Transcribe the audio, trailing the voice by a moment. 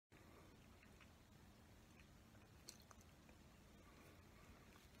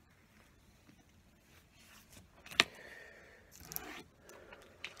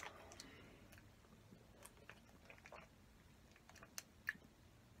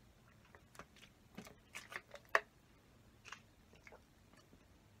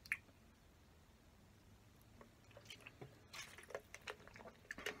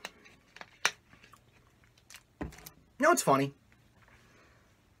You know what's funny?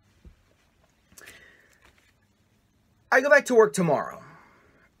 I go back to work tomorrow.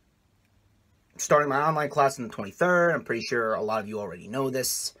 Starting my online class on the 23rd. I'm pretty sure a lot of you already know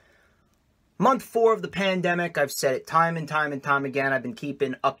this. Month 4 of the pandemic. I've said it time and time and time again. I've been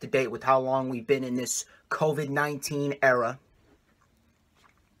keeping up to date with how long we've been in this COVID-19 era.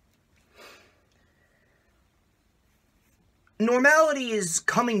 Normality is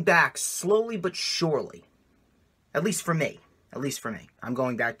coming back slowly but surely. At least for me. At least for me. I'm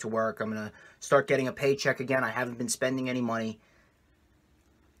going back to work. I'm going to start getting a paycheck again. I haven't been spending any money.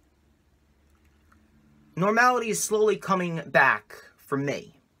 Normality is slowly coming back for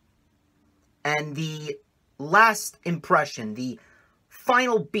me. And the last impression, the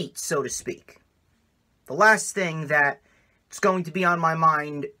final beat, so to speak, the last thing that is going to be on my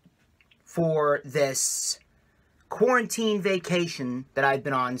mind for this quarantine vacation that I've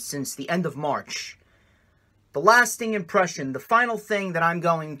been on since the end of March, the lasting impression, the final thing that I'm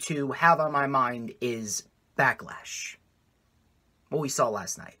going to have on my mind is Backlash. What we saw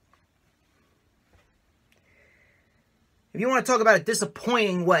last night. If you want to talk about a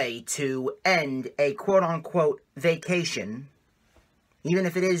disappointing way to end a quote-unquote vacation, even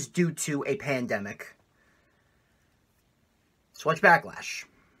if it is due to a pandemic, let's watch Backlash.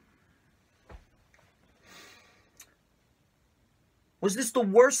 Was this the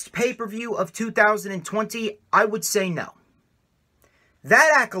worst pay-per-view of 2020? I would say no.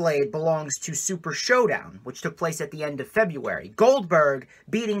 That accolade belongs to Super Showdown, which took place at the end of February. Goldberg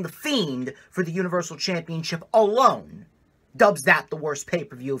beating The Fiend for the Universal Championship alone dubs that the worst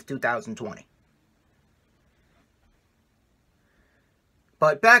pay-per-view of 2020.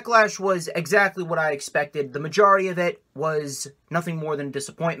 But Backlash was exactly what I expected. The majority of it was nothing more than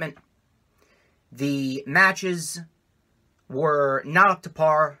disappointment. The matches were not up to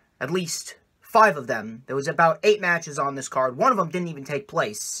par, at least 5 of them. There was about 8 matches on this card. One of them didn't even take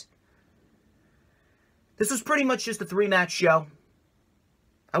place. This was pretty much just a 3-match show.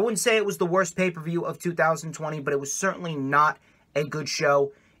 I wouldn't say it was the worst pay-per-view of 2020, but it was certainly not a good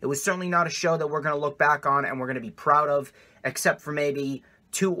show. It was certainly not a show that we're going to look back on and we're going to be proud of, except for maybe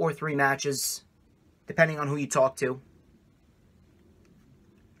 2 or 3 matches, depending on who you talk to.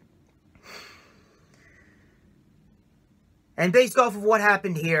 And based off of what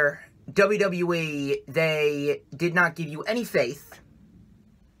happened here, WWE, they did not give you any faith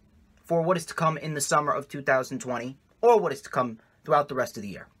for what is to come in the summer of 2020, or what is to come throughout the rest of the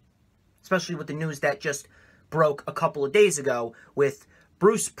year. Especially with the news that just broke a couple of days ago with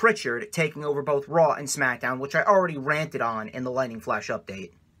Bruce Pritchard taking over both Raw and SmackDown, which I already ranted on in the Lightning Flash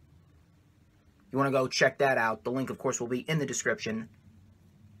update. You want to go check that out. The link, of course, will be in the description.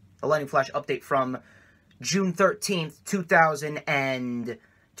 The Lightning Flash update from June 13th,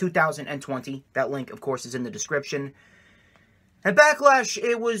 2020. That link, of course, is in the description. And Backlash,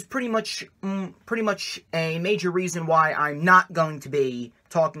 it was pretty much a major reason why I'm not going to be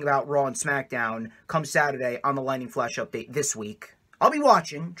talking about Raw and SmackDown come Saturday on the Lightning Flash update this week. I'll be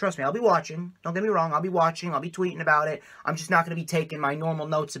watching. Trust me, I'll be watching. Don't get me wrong, I'll be watching. I'll be tweeting about it. I'm just not going to be taking my normal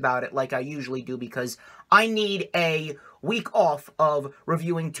notes about it like I usually do because I need a week off of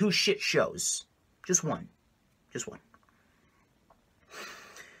reviewing 2 shit shows. Just one. Just one.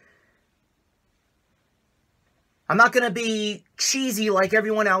 I'm not going to be cheesy like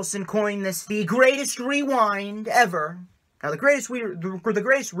everyone else and coin this the greatest rewind ever. Now, the greatest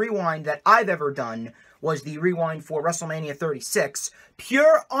rewind that I've ever done was the rewind for WrestleMania 36.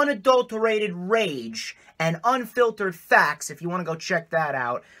 Pure, unadulterated rage and unfiltered facts, if you want to go check that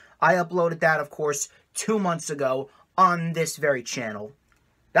out. I uploaded that, of course, 2 months ago on this very channel.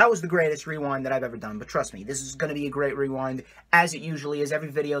 That was the greatest rewind that I've ever done. But trust me, this is going to be a great rewind, as it usually is. Every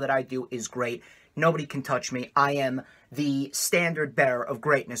video that I do is great. Nobody can touch me. I am the standard bearer of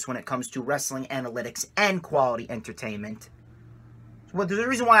greatness when it comes to wrestling analytics and quality entertainment. Well, there's a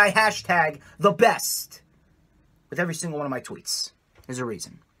reason why I hashtag the best with every single one of my tweets. There's a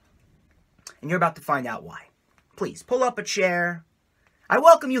reason. And you're about to find out why. Please, pull up a chair. I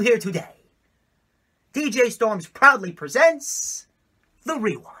welcome you here today. DJ Storms proudly presents The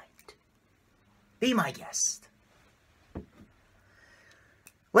Rewind. Be my guest.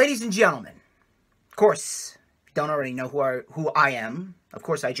 Ladies and gentlemen, of course, if you don't already know who I am, of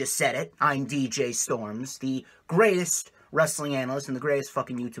course I just said it. I'm DJ Storms, the greatest wrestling analyst and the greatest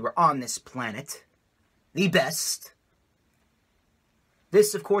fucking YouTuber on this planet. The best.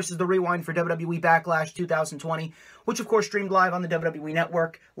 This, of course, is the rewind for WWE Backlash 2020, which, of course, streamed live on the WWE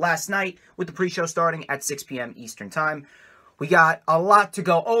Network last night with the pre-show starting at 6 p.m. Eastern Time. We got a lot to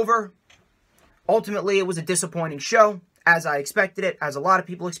go over. Ultimately, it was a disappointing show, as I expected it, as a lot of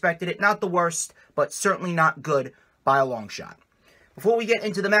people expected it. Not the worst, but certainly not good by a long shot. Before we get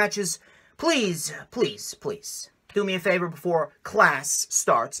into the matches, please, please, please, do me a favor before class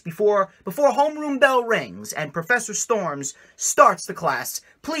starts, before homeroom bell rings and Professor Storms starts the class,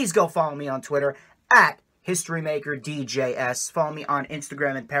 please go follow me on Twitter at HistoryMakerDJS. Follow me on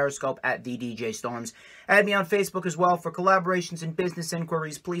Instagram and Periscope at TheDJStorms. Add me on Facebook as well for collaborations and business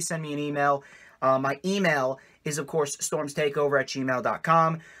inquiries. Please send me an email. My email is, of course,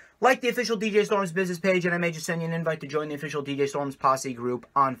 StormsTakeOver@gmail.com. Like the official DJ Storms business page, and I may just send you an invite to join the official DJ Storms Posse group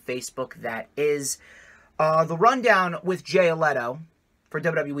on Facebook. That is the rundown with Jay Leto for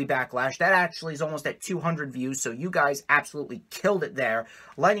WWE Backlash. That actually is almost at 200 views, so you guys absolutely killed it there.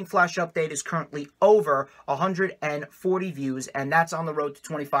 Lightning Flash update is currently over 140 views, and that's on the road to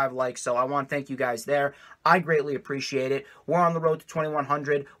 25 likes, so I want to thank you guys there. I greatly appreciate it. We're on the road to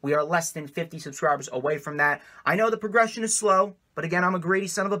 2,100. We are less than 50 subscribers away from that. I know the progression is slow, but again, I'm a greedy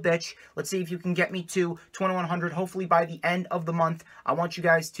son of a bitch. Let's see if you can get me to 2,100, hopefully by the end of the month. I want you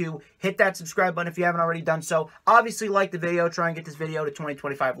guys to hit that subscribe button if you haven't already done so. Obviously, like the video. Try and get this video to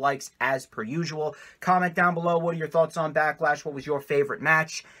 25 likes as per usual. Comment down below. What are your thoughts on Backlash? What was your favorite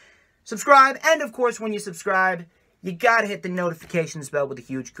match? Subscribe. And, of course, when you subscribe, you got to hit the notifications bell with a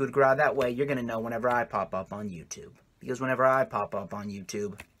huge coup de grace. That way, you're going to know whenever I pop up on YouTube. Because whenever I pop up on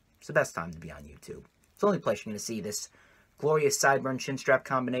YouTube, it's the best time to be on YouTube. It's the only place you're going to see this glorious sideburn chin strap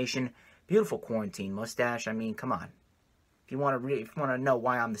combination. Beautiful quarantine mustache. I mean, come on. If you want to know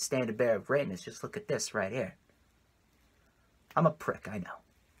why I'm the standard bearer of greatness, just look at this right here. I'm a prick, I know.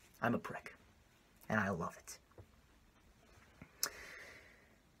 I'm a prick. And I love it.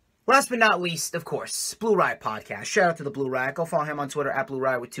 Last but not least, of course, Blue Riot Podcast. Shout out to the Blue Riot. Go follow him on Twitter at Blue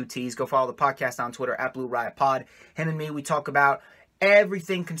Riot with 2 T's. Go follow the podcast on Twitter at Blue Riot Pod. Him and me, we talk about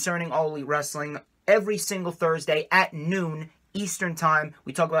everything concerning All Elite Wrestling every single Thursday at noon Eastern Time.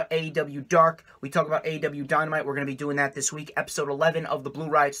 We talk about AEW Dark. We talk about AEW Dynamite. We're going to be doing that this week. Episode 11 of the Blue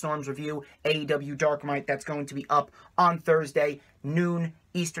Riot Storms review. AEW Darkmite. That's going to be up on Thursday, noon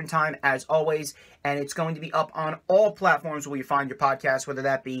Eastern Time, as always. And it's going to be up on all platforms where you find your podcast, whether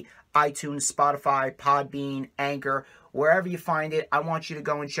that be iTunes, Spotify, Podbean, Anchor, wherever you find it. I want you to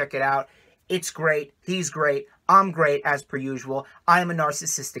go and check it out. It's great. He's great. I'm great, as per usual. I am a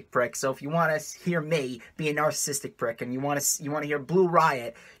narcissistic prick, so if you want to hear me be a narcissistic prick and you want to hear Blue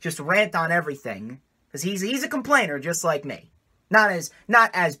Riot just rant on everything, because he's a complainer just like me. Not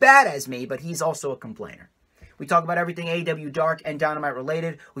as bad as me, but he's also a complainer. We talk about everything AEW Dark and Dynamite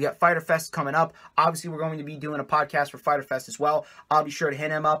related. We got Fyter Fest coming up. Obviously, we're going to be doing a podcast for Fyter Fest as well. I'll be sure to hit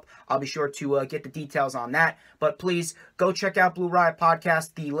him up. I'll be sure to get the details on that. But please, go check out Blue Riot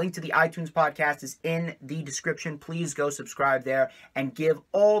Podcast. The link to the iTunes podcast is in the description. Please go subscribe there and give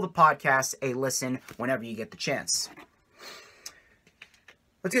all the podcasts a listen whenever you get the chance.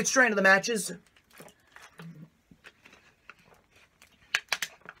 Let's get straight into the matches.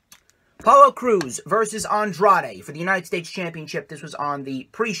 Apollo Crews versus Andrade for the United States Championship. This was on the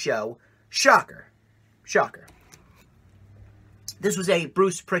pre-show. Shocker. Shocker. This was a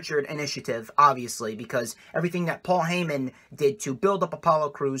Bruce Pritchard initiative, obviously, because everything that Paul Heyman did to build up Apollo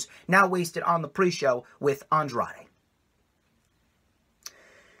Crews now wasted on the pre-show with Andrade.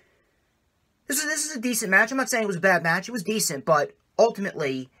 This is a decent match. I'm not saying it was a bad match. It was decent, but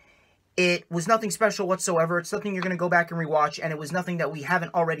ultimately, it was nothing special whatsoever. It's something you're going to go back and rewatch, and it was nothing that we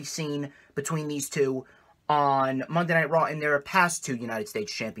haven't already seen between these two on Monday Night Raw in their past 2 United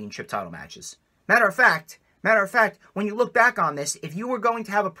States Championship title matches. Matter of fact, when you look back on this, if you were going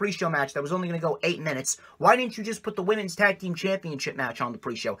to have a pre-show match that was only going to go 8 minutes, why didn't you just put the Women's Tag Team Championship match on the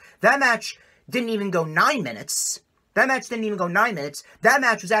pre-show? That match didn't even go 9 minutes. That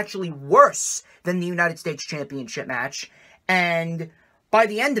match was actually worse than the United States Championship match, and by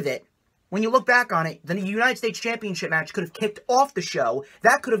the end of it, when you look back on it, the United States Championship match could have kicked off the show.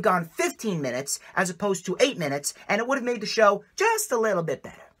 That could have gone 15 minutes as opposed to 8 minutes, and it would have made the show just a little bit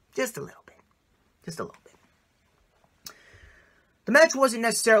better. Just a little bit. Just a little bit. The match wasn't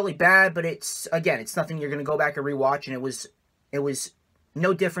necessarily bad, but it's nothing you're going to go back and rewatch, and it was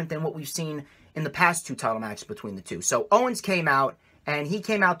no different than what we've seen in the past 2 title matches between the two. So Owens came out, and he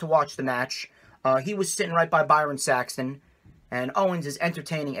came out to watch the match. He was sitting right by Byron Saxton, and Owens is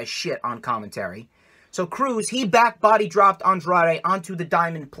entertaining as shit on commentary. So Crews, he back body dropped Andrade onto the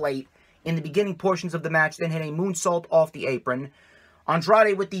diamond plate in the beginning portions of the match, then hit a moonsault off the apron.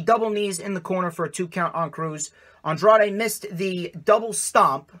 Andrade with the double knees in the corner for a 2 count on Crews. Andrade missed the double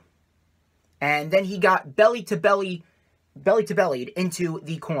stomp, and then he got belly to bellied into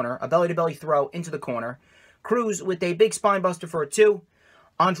the corner, a belly to belly throw into the corner. Crews with a big spine buster for a 2.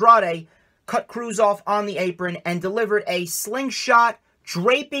 Andrade cut Crews off on the apron and delivered a slingshot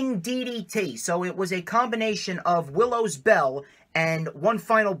draping DDT. So it was a combination of Willow's Bell and one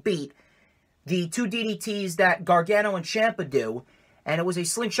final beat, the two DDTs that Gargano and Ciampa do, and it was a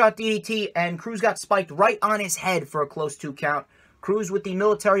slingshot DDT, and Cruz got spiked right on his head for a close 2 count. Cruz with the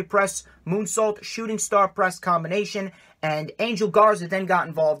military press, moonsault, shooting star press combination, and Angel Garza then got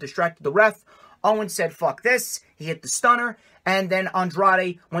involved, distracted the ref. Owens said, fuck this. He hit the stunner, and then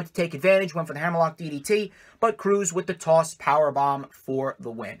Andrade went to take advantage, went for the hammerlock DDT, but Cruz with the toss powerbomb for the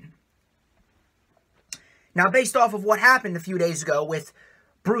win. Now, based off of what happened a few days ago with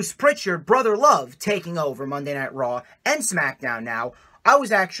Bruce Pritchard, Brother Love, taking over Monday Night Raw and SmackDown now, I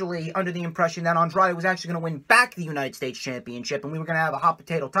was actually under the impression that Andrade was actually going to win back the United States Championship and we were going to have a hot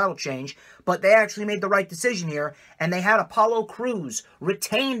potato title change, but they actually made the right decision here, and they had Apollo Crews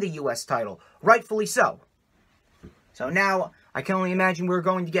retain the U.S. title, rightfully so. So now, I can only imagine we're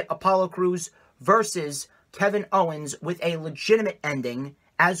going to get Apollo Crews versus Kevin Owens with a legitimate ending,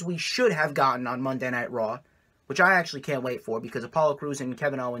 as we should have gotten on Monday Night Raw, which I actually can't wait for, because Apollo Crews and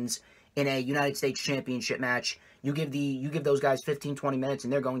Kevin Owens in a United States Championship match, you give those guys 15-20 minutes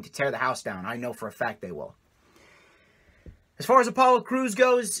and they're going to tear the house down. I know for a fact they will. As far as Apollo Crews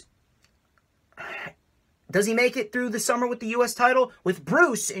goes, does he make it through the summer with the U.S. title? With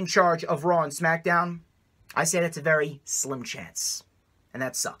Bruce in charge of Raw and SmackDown, I say that's a very slim chance. And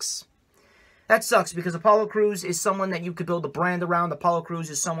that sucks. That sucks because Apollo Crews is someone that you could build a brand around. Apollo Crews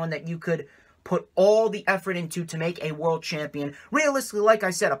is someone that you could put all the effort into to make a world champion. Realistically, like I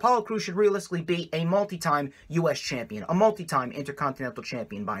said, Apollo Crews should realistically be a multi-time U.S. champion, a multi-time Intercontinental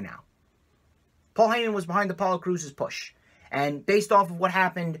champion by now. Paul Heyman was behind Apollo Crews' push. And based off of what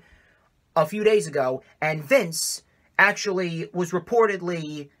happened a few days ago, and Vince actually was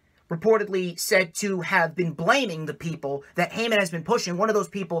reportedly said to have been blaming the people that Heyman has been pushing. One of those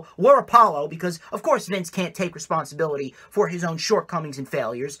people were Apollo, because, of course, Vince can't take responsibility for his own shortcomings and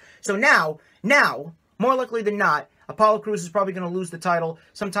failures. So now, more likely than not, Apollo Crews is probably going to lose the title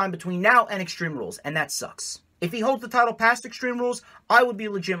sometime between now and Extreme Rules, and that sucks. If he holds the title past Extreme Rules, I would be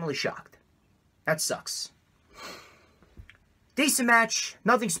legitimately shocked. That sucks. Decent match,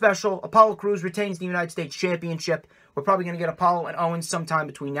 nothing special. Apollo Crews retains the United States Championship. We're probably going to get Apollo and Owens sometime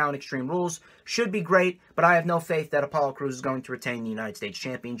between now and Extreme Rules. Should be great, but I have no faith that Apollo Crews is going to retain the United States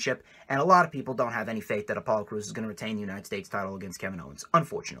Championship, and a lot of people don't have any faith that Apollo Crews is going to retain the United States title against Kevin Owens,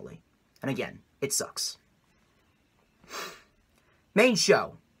 unfortunately. And again, it sucks. Main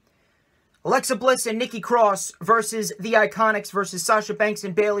show. Alexa Bliss and Nikki Cross versus The Iconics versus Sasha Banks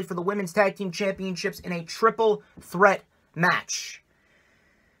and Bayley for the Women's Tag Team Championships in a triple threat match.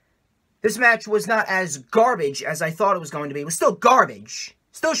 This match was not as garbage as I thought it was going to be. It was still garbage.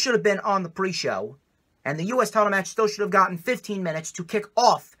 Still should have been on the pre-show. And the U.S. title match still should have gotten 15 minutes to kick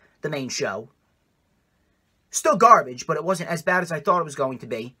off the main show. Still garbage, but it wasn't as bad as I thought it was going to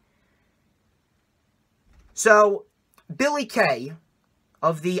be. So, Billie Kay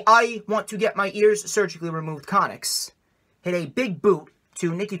of the I Want to Get My Ears Surgically Removed Conics hit a big boot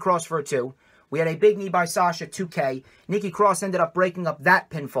to Nikki Cross for a 2. We had a big knee by Sasha, 2K. Nikki Cross ended up breaking up that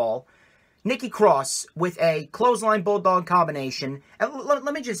pinfall. Nikki Cross with a clothesline bulldog combination. And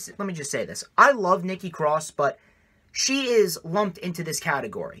let me just say this. I love Nikki Cross, but she is lumped into this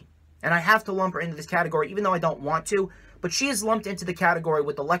category. And I have to lump her into this category, even though I don't want to. But she is lumped into the category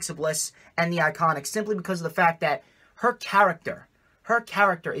with Alexa Bliss and the Iconics simply because of the fact that her character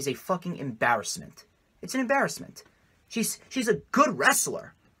is a fucking embarrassment. It's an embarrassment. She's a good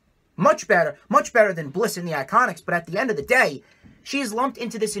wrestler. Much better than Bliss and the Iconics, but at the end of the day, she is lumped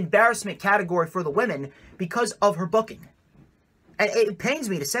into this embarrassment category for the women because of her booking. And it pains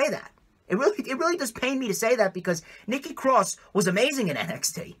me to say that. It really does pain me to say that because Nikki Cross was amazing in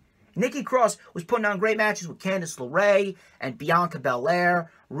NXT. Nikki Cross was putting on great matches with Candice LeRae and Bianca Belair,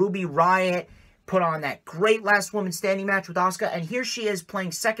 Ruby Riott, put on that great last woman standing match with Asuka, and here she is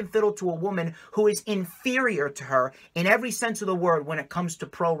playing second fiddle to a woman who is inferior to her in every sense of the word when it comes to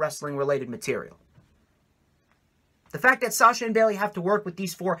pro wrestling related material. The fact that Sasha and Bayley have to work with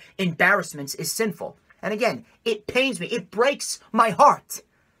these 4 embarrassments is sinful. And again, it pains me. It breaks my heart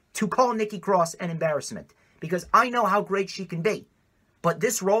to call Nikki Cross an embarrassment. Because I know how great she can be. But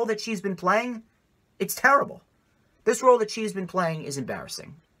this role that she's been playing, it's terrible. This role that she's been playing is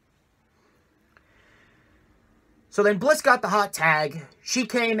embarrassing. So then Bliss got the hot tag. She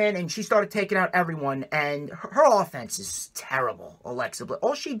came in and she started taking out everyone. And her offense is terrible, Alexa Bliss.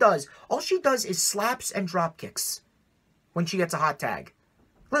 All she does is slaps and drop kicks when she gets a hot tag.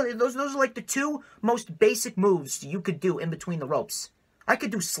 Those are like the 2 most basic moves you could do in between the ropes. I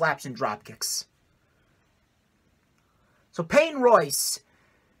could do slaps and drop kicks. So Peyton Royce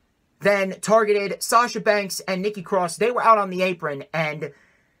then targeted Sasha Banks and Nikki Cross. They were out on the apron, and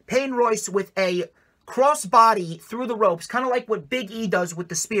Peyton Royce with a crossbody through the ropes, kind of like what Big E does with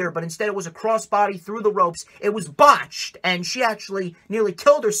the spear, but instead it was a crossbody through the ropes. It was botched, and she actually nearly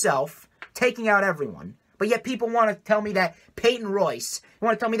killed herself, taking out everyone. But yet people want to tell me that Peyton Royce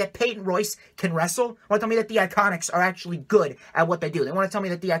can wrestle? Want to tell me that the Iconics are actually good at what they do? They want to tell me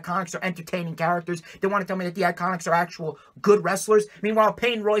that the Iconics are entertaining characters? They want to tell me that the Iconics are actual good wrestlers? Meanwhile,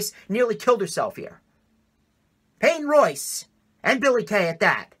 Peyton Royce nearly killed herself here. Peyton Royce, and Billie Kay at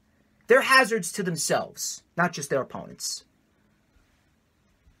that, they're hazards to themselves, not just their opponents.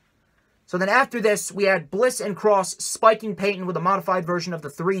 So then after this, we had Bliss and Cross spiking Peyton with a modified version of the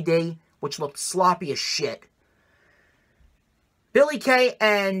 3D, which looked sloppy as shit. Billie Kay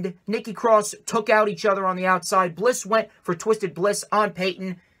and Nikki Cross took out each other on the outside. Bliss went for Twisted Bliss on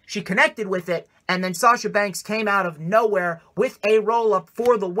Peyton. She connected with it, and then Sasha Banks came out of nowhere with a roll-up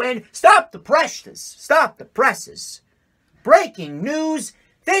for the win. Stop the presses! Stop the presses! Breaking news!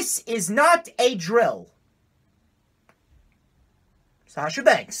 This is not a drill. Sasha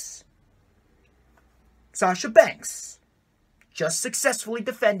Banks just successfully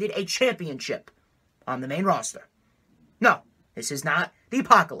defended a championship on the main roster. No, this is not the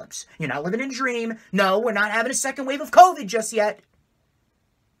apocalypse. You're not living in a dream. No, we're not having a second wave of COVID just yet.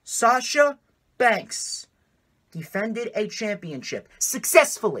 Sasha Banks defended a championship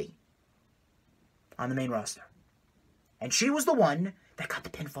successfully on the main roster. And she was the one that got the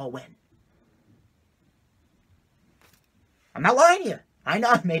pinfall win. I'm not lying to you. I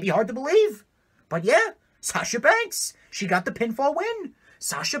know, it may be hard to believe. But yeah, Sasha Banks, she got the pinfall win.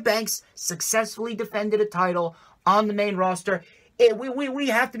 Sasha Banks successfully defended a title on the main roster. We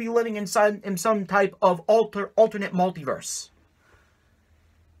have to be living in some type of alternate multiverse.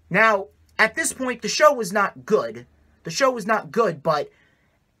 Now, at this point, the show was not good. But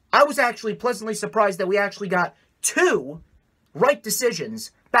I was actually pleasantly surprised that we actually got 2 right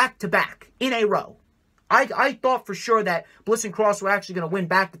decisions back-to-back in a row. I thought for sure that Bliss and Cross were actually going to win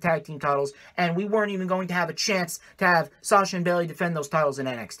back the tag team titles, and we weren't even going to have a chance to have Sasha and Bayley defend those titles in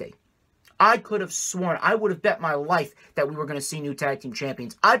NXT. I could have sworn, I would have bet my life that we were going to see new tag team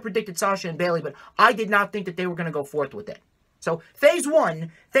champions. I predicted Sasha and Bayley, but I did not think that they were going to go forth with it. So, Phase 1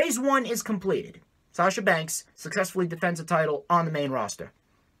 is completed. Sasha Banks successfully defends a title on the main roster.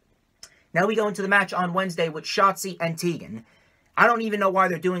 Now we go into the match on Wednesday with Shotzi and Tegan. I don't even know why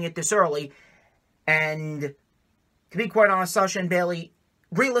they're doing it this early. And to be quite honest, Sasha and Bayley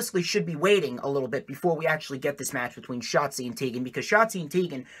realistically should be waiting a little bit before we actually get this match between Shotzi and Tegan, because Shotzi and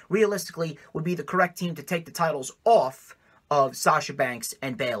Tegan realistically would be the correct team to take the titles off of Sasha Banks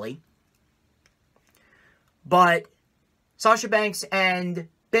and Bayley. But Sasha Banks and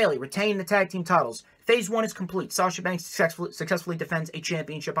Bayley retain the tag team titles. Phase 1 is complete. Sasha Banks successfully defends a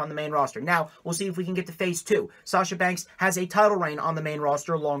championship on the main roster. Now, we'll see if we can get to Phase 2. Sasha Banks has a title reign on the main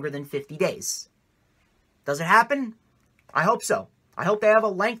roster longer than 50 days. Does it happen? I hope so. I hope they have a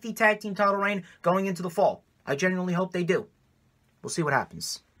lengthy tag team title reign going into the fall. I genuinely hope they do. We'll see what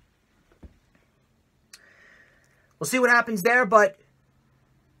happens. We'll see what happens there, but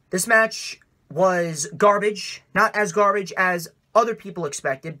this match was garbage. Not as garbage as other people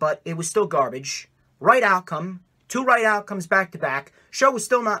expected, but it was still garbage. Right outcome. 2 right outcomes back-to-back. Show was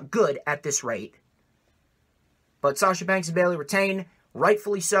still not good at this rate. But Sasha Banks and Bayley retain.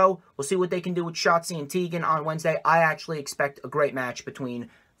 Rightfully so. We'll see what they can do with Shotzi and Tegan on Wednesday. I actually expect a great match between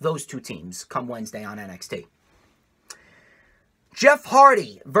those 2 teams come Wednesday on NXT. Jeff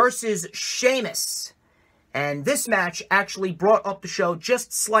Hardy versus Sheamus. And this match actually brought up the show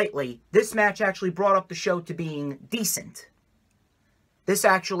just slightly. This match actually brought up the show to being decent. This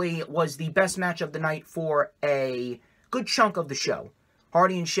actually was the best match of the night for a good chunk of the show.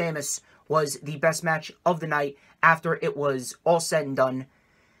 Hardy and Sheamus was the best match of the night after it was all said and done.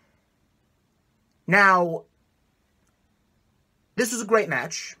 Now, this was a great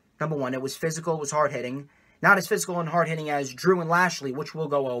match. Number 1, it was physical, it was hard-hitting. Not as physical and hard-hitting as Drew and Lashley, which we'll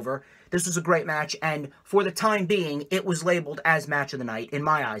go over. This was a great match, and for the time being, it was labeled as match of the night, in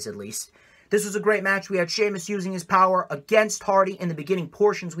my eyes at least. This was a great match. We had Sheamus using his power against Hardy in the beginning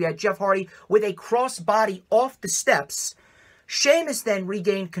portions. We had Jeff Hardy with a crossbody off the steps. Sheamus then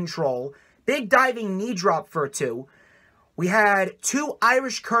regained control. Big diving knee drop for a 2. We had 2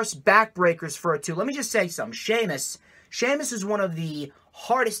 Irish Curse backbreakers for a 2. Let me just say something. Sheamus is one of the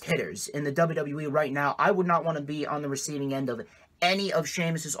hardest hitters in the WWE right now. I would not want to be on the receiving end of any of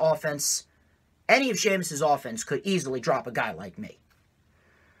Sheamus's offense. Any of Sheamus's offense could easily drop a guy like me.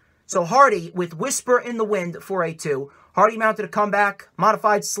 So Hardy with Whisper in the Wind for a 2. Hardy mounted a comeback,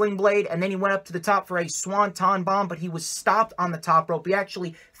 modified Sling Blade, and then he went up to the top for a Swanton Bomb, but he was stopped on the top rope. He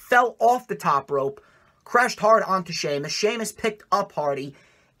actually fell off the top rope, crashed hard onto Sheamus. Sheamus picked up Hardy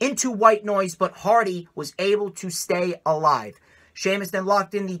into white noise, but Hardy was able to stay alive. Sheamus then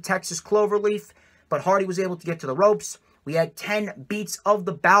locked in the Texas Cloverleaf, but Hardy was able to get to the ropes. We had 10 beats of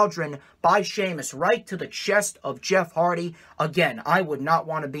the Baldwin by Sheamus right to the chest of Jeff Hardy. Again, I would not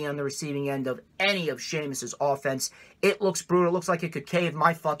want to be on the receiving end of any of Sheamus's offense. It looks brutal. It looks like it could cave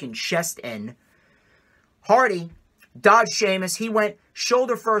my fucking chest in. Hardy dodged Sheamus. He went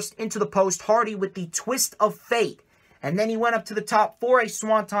shoulder first into the post. Hardy with the twist of fate. And then he went up to the top for a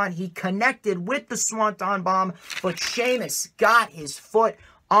swanton. He connected with the swanton bomb, but Sheamus got his foot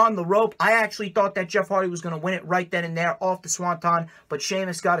on the rope. I actually thought that Jeff Hardy was going to win it right then and there off the swanton, but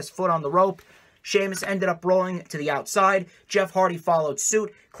Sheamus got his foot on the rope. Sheamus ended up rolling to the outside. Jeff Hardy followed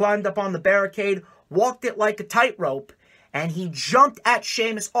suit, climbed up on the barricade, walked it like a tightrope, and he jumped at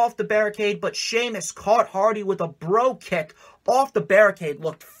Sheamus off the barricade, but Sheamus caught Hardy with a bro kick off the barricade,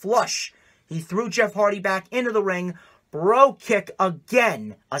 looked flush. He threw Jeff Hardy back into the ring. Bro kick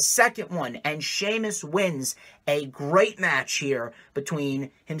again, a second one, and Sheamus wins a great match here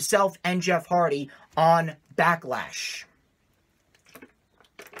between himself and Jeff Hardy on Backlash.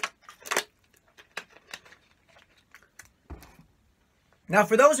 Now,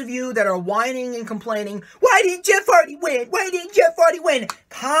 for those of you that are whining and complaining, why didn't Jeff Hardy win? Why didn't Jeff Hardy win?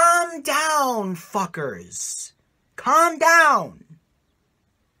 Calm down, fuckers. Calm down.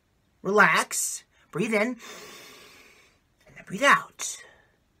 Relax. Breathe in. Breathe out.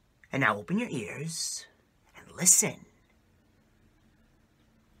 And now open your ears and listen.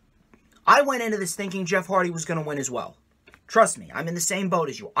 I went into this thinking Jeff Hardy was going to win as well. Trust me, I'm in the same boat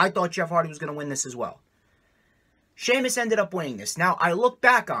as you. I thought Jeff Hardy was going to win this as well. Sheamus ended up winning this. Now, I look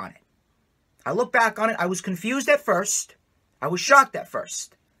back on it. I was confused at first. I was shocked at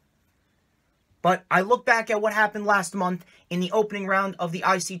first. But I look back at what happened last month in the opening round of the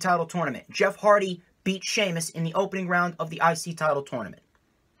IC title tournament. Jeff Hardy beat Sheamus in the opening round of the IC title tournament.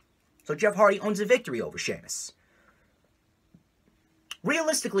 So Jeff Hardy owns a victory over Sheamus.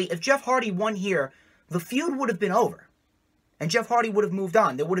 Realistically, if Jeff Hardy won here, the feud would have been over. And Jeff Hardy would have moved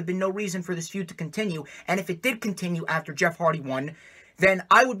on. There would have been no reason for this feud to continue. And if it did continue after Jeff Hardy won, then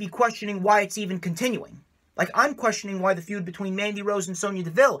I would be questioning why it's even continuing. Like, I'm questioning why the feud between Mandy Rose and Sonya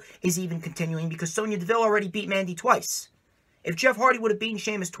Deville is even continuing, because Sonya Deville already beat Mandy twice. If Jeff Hardy would have beaten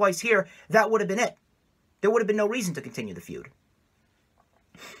Sheamus twice here, that would have been it. There would have been no reason to continue the feud.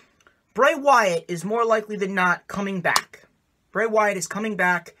 Bray Wyatt is more likely than not coming back. Bray Wyatt is coming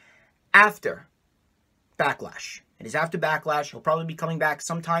back after Backlash. It is after Backlash. He'll probably be coming back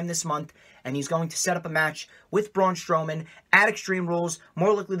sometime this month, and he's going to set up a match with Braun Strowman at Extreme Rules.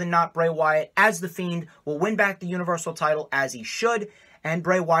 More likely than not, Bray Wyatt, as The Fiend, will win back the Universal title as he should, and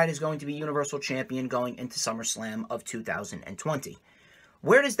Bray Wyatt is going to be Universal Champion going into SummerSlam of 2020.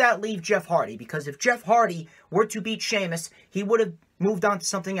 Where does that leave Jeff Hardy? Because if Jeff Hardy were to beat Sheamus, he would have moved on to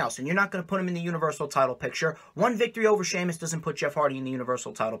something else, and you're not going to put him in the Universal title picture. One victory over Sheamus doesn't put Jeff Hardy in the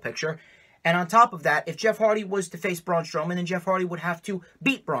Universal title picture. And on top of that, if Jeff Hardy was to face Braun Strowman, then Jeff Hardy would have to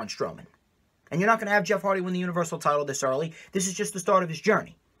beat Braun Strowman. And you're not going to have Jeff Hardy win the Universal title this early. This is just the start of his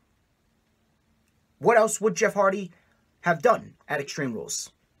journey. What else would Jeff Hardy have done at Extreme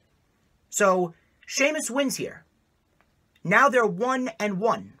Rules? So, Sheamus wins here. Now they're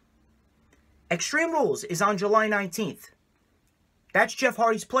 1-1. Extreme Rules is on July 19th. That's Jeff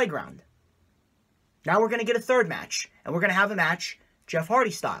Hardy's playground. Now we're going to get a third match. And we're going to have a match Jeff Hardy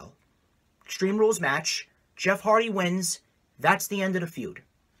style. Extreme Rules match. Jeff Hardy wins. That's the end of the feud.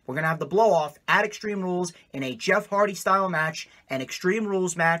 We're going to have the blow-off at Extreme Rules in a Jeff Hardy style match, an Extreme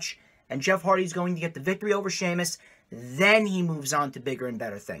Rules match, and Jeff Hardy's going to get the victory over Sheamus. Then he moves on to bigger and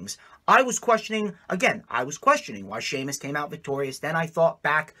better things. I was questioning why Sheamus came out victorious. Then I thought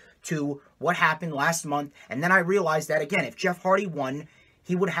back to what happened last month, and then I realized that, again, if Jeff Hardy won,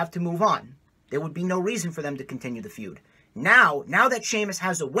 he would have to move on. There would be no reason for them to continue the feud. Now that Sheamus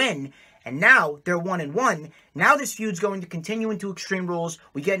has a win, and now they're 1-1, now this feud's going to continue into Extreme Rules.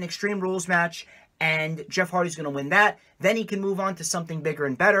 We get an Extreme Rules match, and Jeff Hardy's going to win that. Then he can move on to something bigger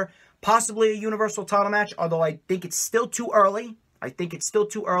and better. Possibly a Universal title match, although I think it's still too early.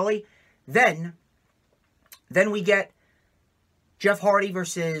 Then we get Jeff Hardy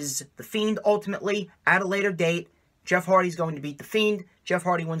versus The Fiend ultimately at a later date. Jeff Hardy's going to beat The Fiend. Jeff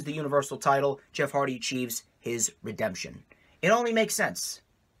Hardy wins the Universal title. Jeff Hardy achieves his redemption. It only makes sense.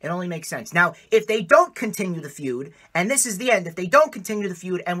 Now, if they don't continue the feud, and this is the end, if they don't continue the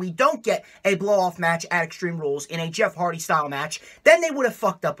feud and we don't get a blow-off match at Extreme Rules in a Jeff Hardy style match, then they would have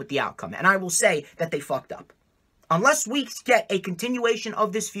fucked up with the outcome. And I will say that they fucked up. Unless we get a continuation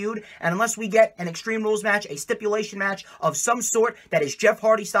of this feud, and unless we get an Extreme Rules match, a stipulation match of some sort that is Jeff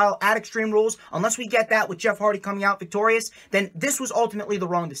Hardy style at Extreme Rules, unless we get that with Jeff Hardy coming out victorious, then this was ultimately the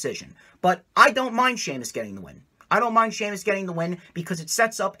wrong decision. But I don't mind Sheamus getting the win. I don't mind Sheamus getting the win because it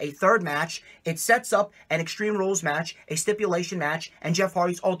sets up a third match. It sets up an Extreme Rules match, a stipulation match, and Jeff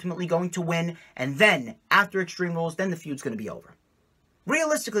Hardy's ultimately going to win. And then, after Extreme Rules, then the feud's going to be over.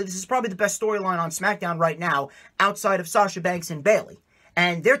 Realistically, this is probably the best storyline on SmackDown right now, outside of Sasha Banks and Bayley.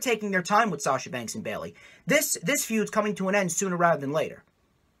 And they're taking their time with Sasha Banks and Bayley. This feud's coming to an end sooner rather than later.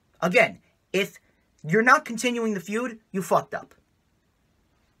 Again, if you're not continuing the feud, you fucked up.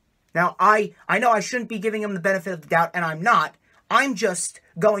 Now, I know I shouldn't be giving him the benefit of the doubt, and I'm not. I'm just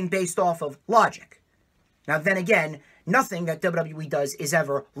going based off of logic. Now, then again, nothing that WWE does is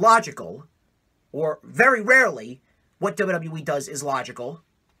ever logical, or very rarely, what WWE does is logical.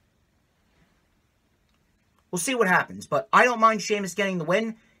 We'll see what happens, but I don't mind Sheamus getting the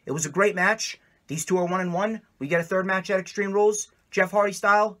win. It was a great match. These two are 1-1. We get a third match at Extreme Rules. Jeff Hardy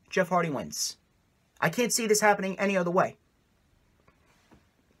style, Jeff Hardy wins. I can't see this happening any other way.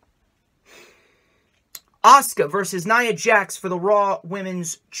 Asuka versus Nia Jax for the Raw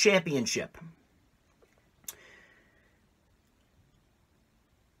Women's Championship.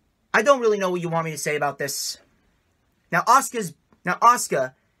 I don't really know what you want me to say about this. Now,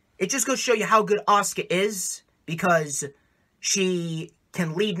 Asuka, it just goes to show you how good Asuka is, because she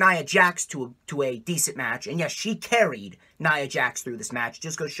can lead Nia Jax to a decent match. And yes, she carried Nia Jax through this match.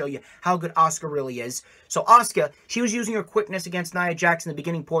 Just goes to show you how good Asuka really is. So Asuka, she was using her quickness against Nia Jax in the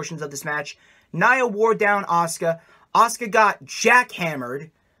beginning portions of this match. Nia wore down Asuka. Asuka got jackhammered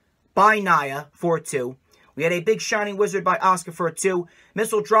by Nia for a 2. We had a big Shining Wizard by Asuka for a 2.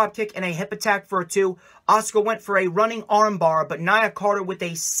 Missile dropkick and a hip attack for a 2. Asuka went for a running armbar, but Nia caught her with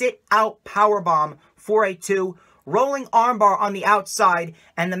a sit-out powerbomb for a 2. Rolling armbar on the outside,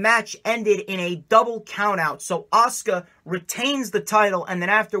 and the match ended in a double countout. So Asuka retains the title, and then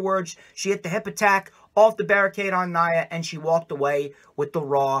afterwards, she hit the hip attack off the barricade on Nia, and she walked away with the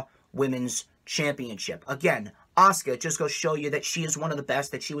Raw Women's Championship. Again, Asuka just goes to show you that she is one of the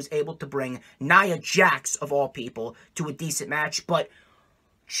best, that she was able to bring Nia Jax, of all people, to a decent match. But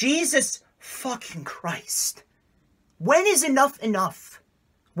Jesus fucking Christ. When is enough enough?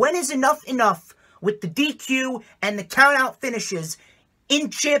 When is enough enough with the DQ and the countout finishes in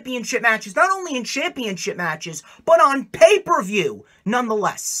championship matches? Not only in championship matches, but on pay-per-view,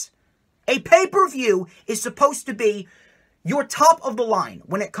 nonetheless. A pay-per-view is supposed to be your top of the line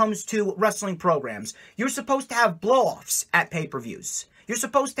when it comes to wrestling programs. You're supposed to have blow-offs at pay-per-views. You're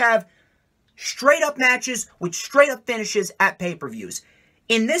supposed to have straight-up matches with straight-up finishes at pay-per-views.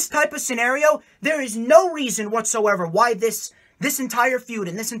 In this type of scenario, there is no reason whatsoever why this entire feud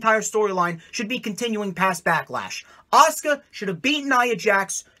and this entire storyline should be continuing past Backlash. Asuka should have beaten Nia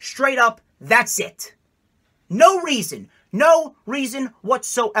Jax straight up. That's it. No reason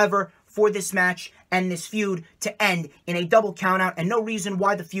whatsoever for this match and this feud to end in a double countout, and no reason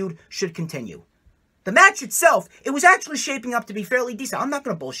why the feud should continue. The match itself, it was actually shaping up to be fairly decent. I'm not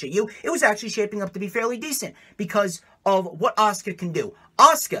going to bullshit you. It was actually shaping up to be fairly decent because of what Asuka can do.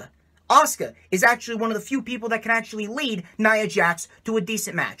 Asuka is actually one of the few people that can actually lead Nia Jax to a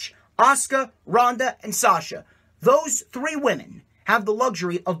decent match. Asuka, Ronda, and Sasha. Those 3 women have the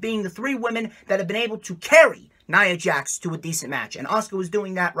luxury of being the 3 women that have been able to carry Nia Jax to a decent match. And Asuka was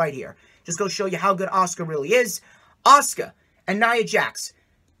doing that right here. Just go show you how good Asuka really is. Asuka and Nia Jax.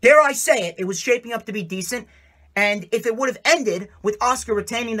 Dare I say it, it was shaping up to be decent. And if it would have ended with Asuka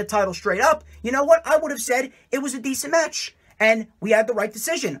retaining the title straight up, you know what? I would have said it was a decent match. And we had the right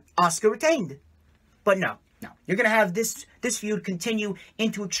decision. Asuka retained. But no. You're going to have this feud continue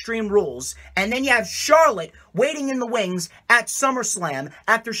into Extreme Rules. And then you have Charlotte waiting in the wings at SummerSlam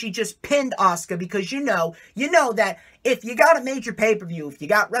after she just pinned Asuka, because you know that if you got a major pay-per-view, if you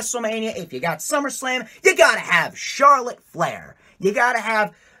got WrestleMania, if you got SummerSlam, you got to have Charlotte Flair. You got to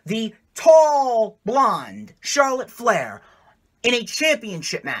have the tall, blonde Charlotte Flair in a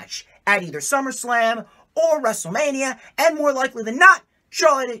championship match at either SummerSlam or WrestleMania, and more likely than not,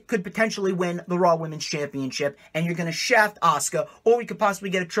 Charlotte could potentially win the Raw Women's Championship, and you're going to shaft Asuka, or we could possibly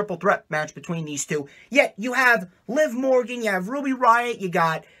get a triple threat match between these two. Yet, you have Liv Morgan, you have Ruby Riott, you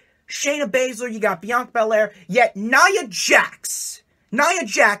got Shayna Baszler, you got Bianca Belair, yet Nia Jax,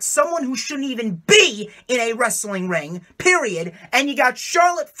 someone who shouldn't even be in a wrestling ring, period, and you got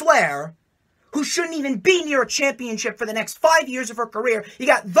Charlotte Flair, who shouldn't even be near a championship for the next 5 years of her career. You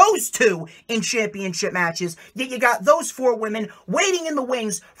got those 2 in championship matches. Yet you got those 4 women waiting in the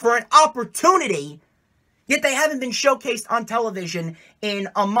wings for an opportunity. Yet they haven't been showcased on television in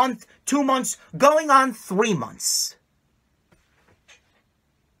a month, 2 months, going on 3 months.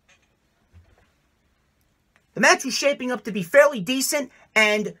 The match was shaping up to be fairly decent,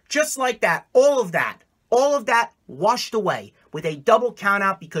 and just like that, all of that washed away with a double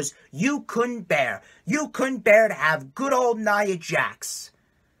countout because you couldn't bear to have good old Nia Jax.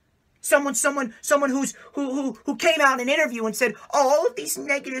 Someone who came out in an interview and said, "Oh, all of these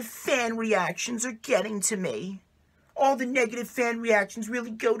negative fan reactions are getting to me. All the negative fan reactions really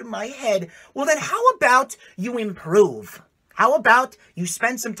go to my head." Well, then how about you improve? How about you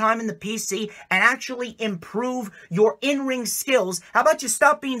spend some time in the PC and actually improve your in-ring skills? How about you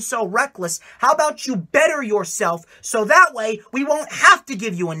stop being so reckless? How about you better yourself so that way we won't have to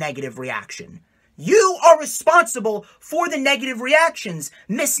give you a negative reaction? You are responsible for the negative reactions,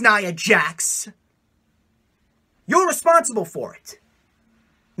 Miss Nia Jax. You're responsible for it.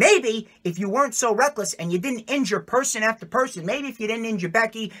 Maybe if you weren't so reckless and you didn't injure person after person, maybe if you didn't injure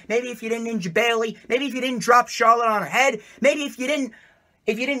Becky, maybe if you didn't injure Bayley, maybe if you didn't drop Charlotte on her head, maybe if you didn't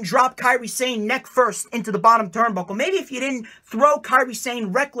drop Kairi Sane neck first into the bottom turnbuckle, maybe if you didn't throw Kairi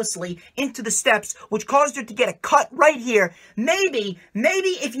Sane recklessly into the steps, which caused her to get a cut right here, maybe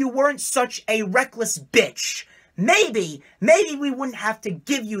if you weren't such a reckless bitch, maybe we wouldn't have to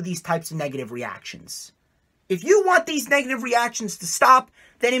give you these types of negative reactions. If you want these negative reactions to stop,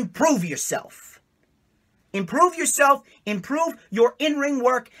 then improve yourself. Improve yourself, improve your in-ring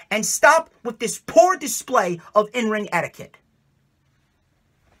work, and stop with this poor display of in-ring etiquette.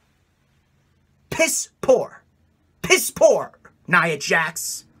 Piss poor. Piss poor, Nia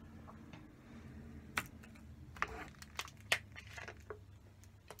Jax.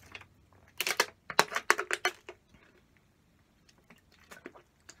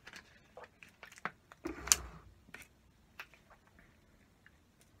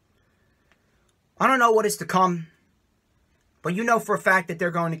 I don't know what is to come, but you know for a fact that they're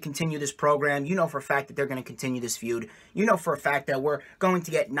going to continue this program. You know for a fact that they're going to continue this feud. You know for a fact that we're going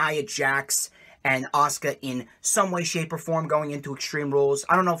to get Nia Jax and Asuka in some way, shape, or form going into Extreme Rules.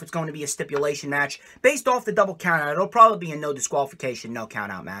 I don't know if it's going to be a stipulation match. Based off the double countout, it'll probably be a no disqualification, no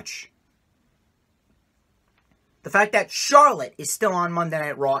countout match. The fact that Charlotte is still on Monday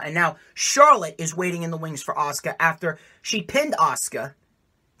Night Raw, and now Charlotte is waiting in the wings for Asuka after she pinned Asuka,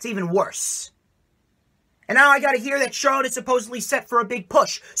 it's even worse. And now I gotta hear that Charlotte is supposedly set for a big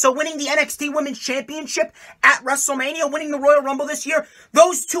push. So winning the NXT Women's Championship at WrestleMania, winning the Royal Rumble this year,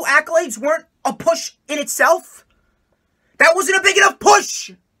 those two accolades weren't a push in itself? That wasn't a big enough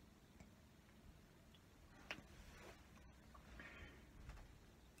push!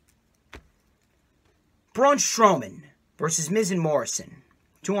 Braun Strowman versus Miz and Morrison.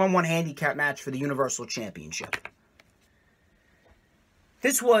 2-on-1 handicap match for the Universal Championship.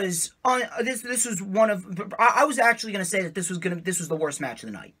 This was one of. I was actually going to say that this was the worst match of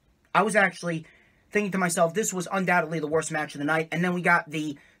the night. I was actually thinking to myself, this was undoubtedly the worst match of the night. And then we got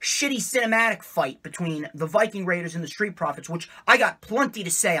the shitty cinematic fight between the Viking Raiders and the Street Profits, which I got plenty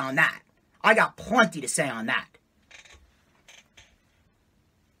to say on that.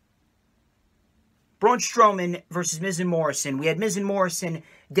 Braun Strowman versus Miz and Morrison. We had Miz and Morrison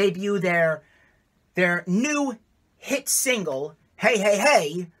debut their new hit single, "Hey, hey,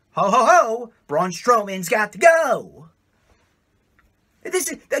 hey, ho, ho, ho, Braun Strowman's got to go."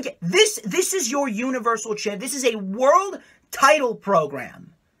 This is your Universal Champ. This is a world title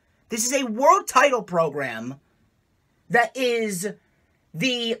program. This is a world title program that is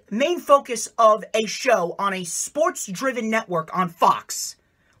the main focus of a show on a sports-driven network on Fox.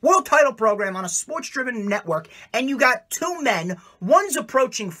 World title program on a sports-driven network, and you got two men, one's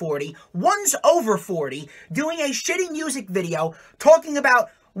approaching 40, one's over 40, doing a shitty music video talking about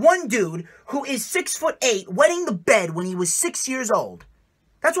one dude who is 6'8", wetting the bed when he was 6 years old.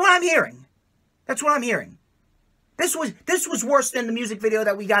 That's what I'm hearing. This was worse than the music video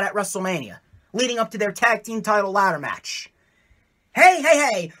that we got at WrestleMania, leading up to their tag team title ladder match. Hey, hey,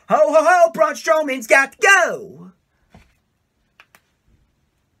 hey, ho, ho, ho, Braun Strowman's got to go.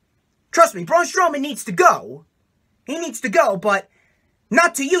 Trust me, Braun Strowman needs to go. He needs to go, but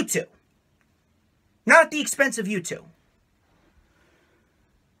not to you two. Not at the expense of you two.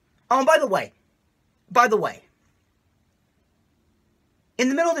 Oh, and by the way, in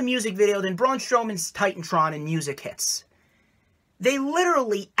the middle of the music video, then Braun Strowman's Titantron and music hits. They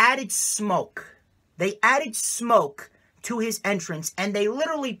literally added smoke. They added smoke to his entrance, and they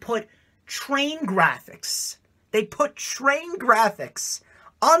literally put train graphics. They put train graphics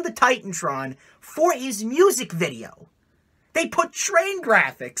on the Titantron for his music video. They put train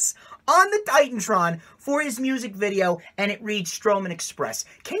graphics on the Titantron for his music video, and it reads Strowman Express.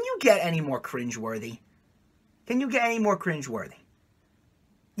 Can you get any more cringeworthy? Can you get any more cringeworthy?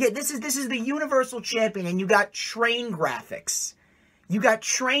 Yeah, this is the Universal Champion, and you got train graphics. You got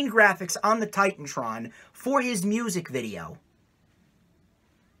train graphics on the Titantron for his music video.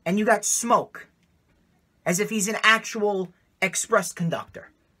 And you got smoke. As if he's an actual express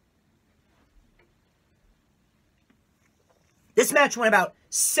conductor. This match went about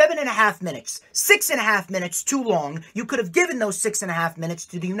 7.5 minutes. 6.5 minutes too long. You could have given those 6.5 minutes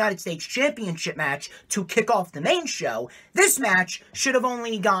to the United States Championship match to kick off the main show. This match should have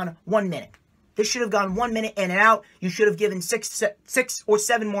only gone 1 minute. This should have gone 1 minute in and out. You should have given six or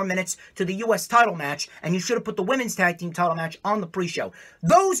 7 more minutes to the U.S. title match, and you should have put the women's tag team title match on the pre-show.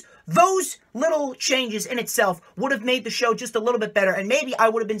 Those little changes in itself would have made the show just a little bit better, and maybe I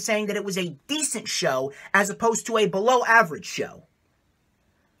would have been saying that it was a decent show as opposed to a below-average show.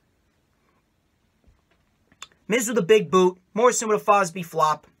 Miz with a big boot. Morrison with a Fosby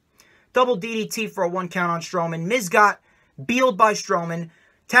flop. Double DDT for a 1 count on Strowman. Miz got bealed by Strowman.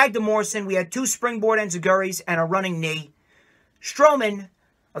 Tagged to Morrison. We had 2 springboard enziguris and a running knee. Strowman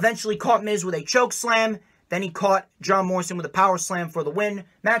eventually caught Miz with a choke slam. Then he caught John Morrison with a power slam for the win.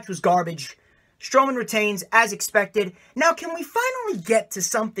 Match was garbage. Strowman retains as expected. Now, can we finally get to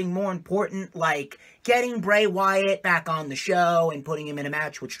something more important, like getting Bray Wyatt back on the show and putting him in a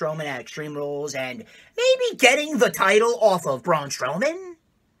match with Strowman at Extreme Rules, and maybe getting the title off of Braun Strowman?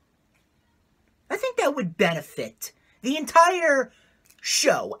 I think that would benefit the entire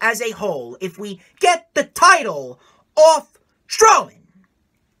show as a whole if we get the title off Strowman.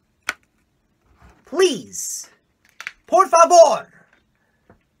 Please. Por favor.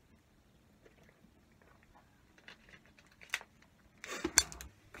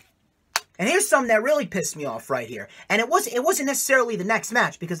 And here's something that really pissed me off right here. And it wasn't necessarily the next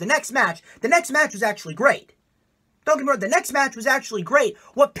match, because the next match was actually great. Don't get me wrong, the next match was actually great.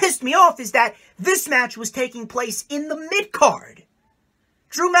 What pissed me off is that this match was taking place in the mid-card.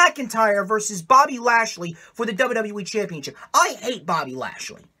 Drew McIntyre versus Bobby Lashley for the WWE Championship. I hate Bobby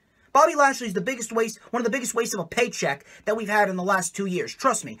Lashley. Bobby Lashley is one of the biggest wastes of a paycheck that we've had in the last 2 years.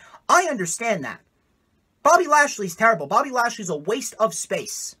 Trust me, I understand that. Bobby Lashley's terrible. Bobby Lashley's a waste of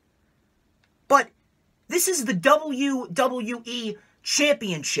space. But this is the WWE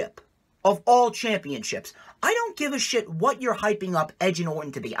Championship of all championships. I don't give a shit what you're hyping up Edge and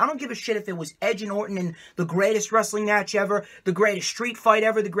Orton to be. I don't give a shit if it was Edge and Orton in the greatest wrestling match ever, the greatest street fight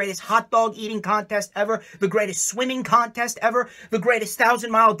ever, the greatest hot dog eating contest ever, the greatest swimming contest ever, the greatest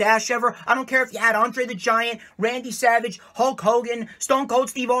 1,000-mile dash ever. I don't care if you had Andre the Giant, Randy Savage, Hulk Hogan, Stone Cold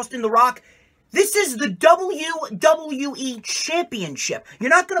Steve Austin, The Rock. This is the WWE Championship. You're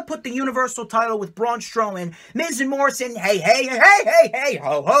not going to put the Universal title with Braun Strowman, Miz and Morrison, hey,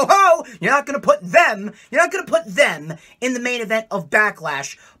 ho, ho, ho. You're not going to put them in the main event of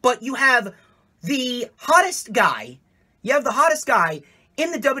Backlash. But you have the hottest guy. You have the hottest guy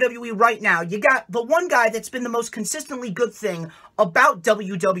in the WWE right now. You got the one guy that's been the most consistently good thing about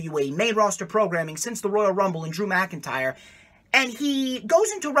WWE, main roster programming, since the Royal Rumble, and Drew McIntyre. And he goes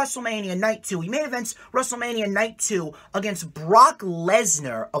into WrestleMania Night 2. He main events WrestleMania Night 2 against Brock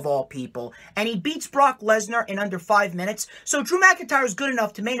Lesnar, of all people. And he beats Brock Lesnar in under 5 minutes. So Drew McIntyre is good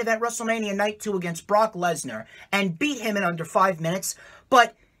enough to main event WrestleMania Night 2 against Brock Lesnar and beat him in under 5 minutes.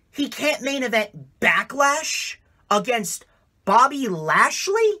 But he can't main event Backlash against Bobby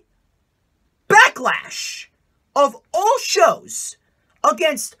Lashley? Backlash, of all shows,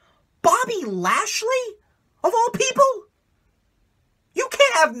 against Bobby Lashley, of all people? You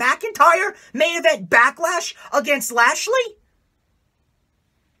can't have McIntyre main event Backlash against Lashley?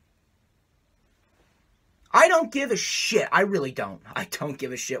 I don't give a shit. I really don't. I don't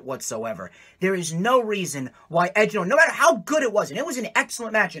give a shit whatsoever. There is no reason why Edge, no matter how good it was, and it was an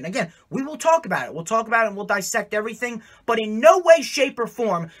excellent match, and again, we will talk about it. We'll talk about it and we'll dissect everything, but in no way, shape, or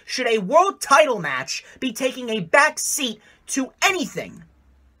form should a world title match be taking a back seat to anything.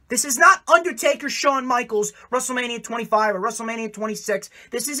 This is not Undertaker, Shawn Michaels, WrestleMania 25 or WrestleMania 26.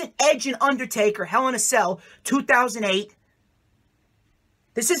 This isn't Edge and Undertaker, Hell in a Cell, 2008.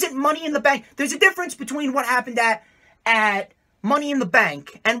 This isn't Money in the Bank. There's a difference between what happened at Money in the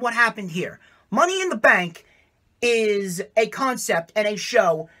Bank and what happened here. Money in the Bank is a concept and a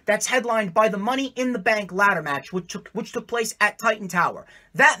show that's headlined by the Money in the Bank ladder match, which took place at Titan Tower.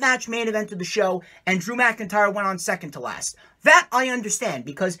 That match main evented the show, and Drew McIntyre went on second to last. That I understand,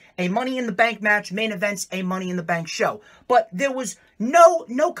 because a Money in the Bank match main events a Money in the Bank show. But there was no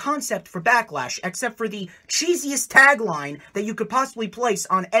concept for Backlash, except for the cheesiest tagline that you could possibly place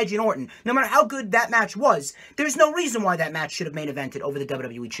on Edge and Orton. No matter how good that match was, there's no reason why that match should have main evented over the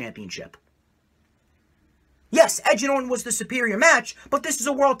WWE Championship. Yes, Edge and Orton was the superior match, but this is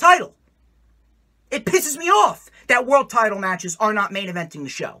a world title. It pisses me off that world title matches are not main eventing the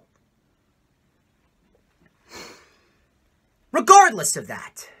show. Regardless of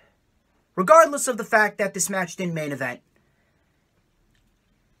that, regardless of the fact that this match didn't main event,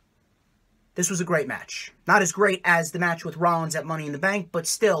 this was a great match. Not as great as the match with Rollins at Money in the Bank, but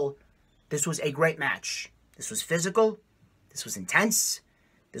still, this was a great match. This was physical. This was intense.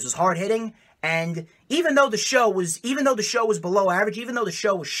 This was hard-hitting. And even though the show was below average, even though the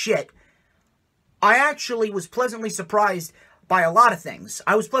show was shit, I actually was pleasantly surprised by a lot of things.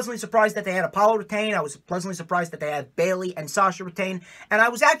 I was pleasantly surprised that they had Apollo retain. I was pleasantly surprised that they had Bayley and Sasha retain. And I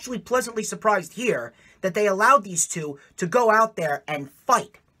was actually pleasantly surprised here that they allowed these two to go out there and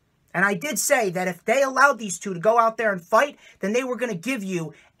fight. And I did say that if they allowed these two to go out there and fight, then they were going to give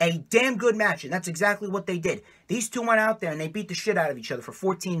you a damn good match. And that's exactly what they did. These two went out there and they beat the shit out of each other for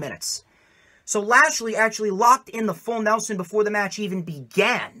 14 minutes. So Lashley actually locked in the full Nelson before the match even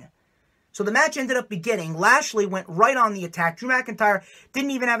began. So the match ended up beginning. Lashley went right on the attack. Drew McIntyre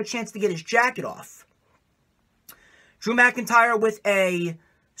didn't even have a chance to get his jacket off. Drew McIntyre with a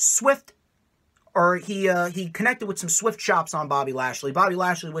swift... he connected with some swift chops on Bobby Lashley. Bobby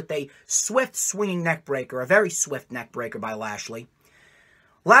Lashley with a swift swinging neck breaker. A very swift neck breaker by Lashley.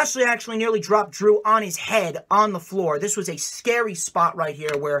 Lashley actually nearly dropped Drew on his head on the floor. This was a scary spot right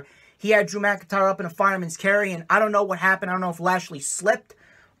here where he had Drew McIntyre up in a fireman's carry. And I don't know what happened. I don't know if Lashley slipped.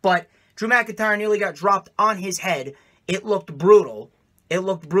 But Drew McIntyre nearly got dropped on his head. It looked brutal. It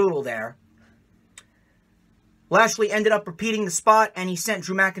looked brutal there. Lashley ended up repeating the spot, and he sent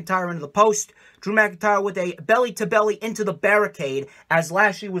Drew McIntyre into the post. Drew McIntyre with a belly-to-belly into the barricade as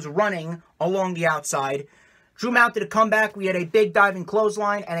Lashley was running along the outside. Drew mounted a comeback. We had a big diving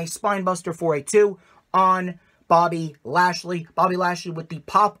clothesline and a spinebuster for a 2 on Bobby Lashley. Bobby Lashley with the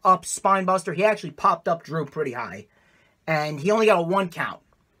pop-up spinebuster. He actually popped up Drew pretty high, and he only got a 1 count.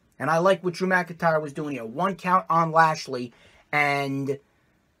 And I like what Drew McIntyre was doing here. 1 count on Lashley, and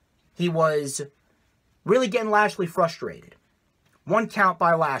he was really getting Lashley frustrated. 1 count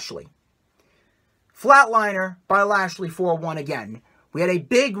by Lashley. Flatliner by Lashley for 1 again. We had a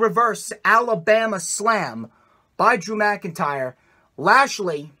big reverse Alabama slam by Drew McIntyre.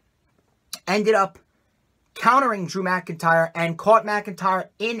 Lashley ended up countering Drew McIntyre and caught McIntyre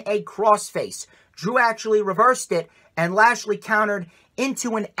in a crossface. Drew actually reversed it, and Lashley countered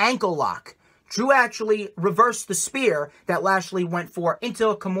into an ankle lock. Drew actually reversed the spear that Lashley went for into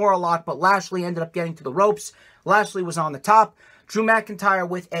a Kimura lock, but Lashley ended up getting to the ropes. Lashley was on the top. Drew McIntyre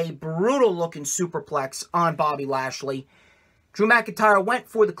with a brutal-looking superplex on Bobby Lashley. Drew McIntyre went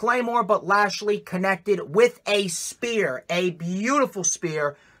for the Claymore, but Lashley connected with a spear. A beautiful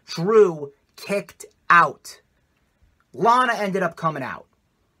spear. Drew kicked out. Lana ended up coming out.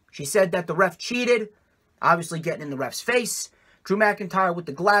 She said that the ref cheated, obviously getting in the ref's face. Drew McIntyre with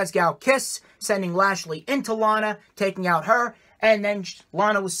the Glasgow kiss, sending Lashley into Lana, taking out her, and then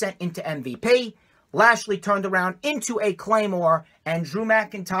Lana was sent into MVP. Lashley turned around into a Claymore, and Drew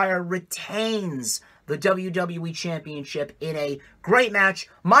McIntyre retains the WWE Championship in a great match,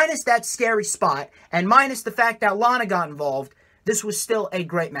 minus that scary spot, and minus the fact that Lana got involved. This was still a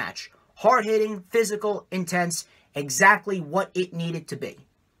great match. Hard-hitting, physical, intense, exactly what it needed to be.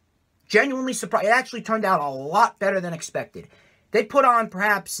 Genuinely surprised. It actually turned out a lot better than expected. They put on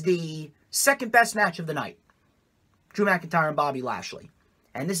perhaps the second best match of the night. Drew McIntyre and Bobby Lashley.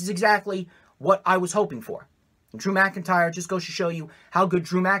 And this is exactly what I was hoping for. And Drew McIntyre just goes to show you how good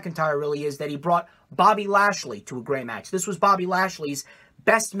Drew McIntyre really is, that he brought Bobby Lashley to a great match. This was Bobby Lashley's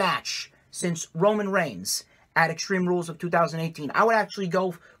best match since Roman Reigns at Extreme Rules of 2018. I would actually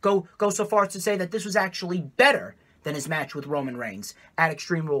go so far as to say that this was actually better than his match with Roman Reigns at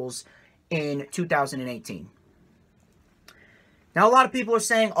Extreme Rules in 2018. Now, a lot of people are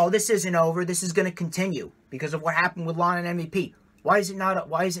saying, oh, this isn't over. This is going to continue because of what happened with Lana and MVP. Why is it not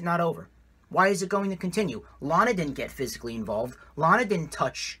over? Why is it going to continue? Lana didn't get physically involved. Lana didn't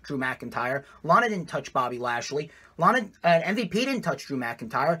touch Drew McIntyre. Lana didn't touch Bobby Lashley. MVP didn't touch Drew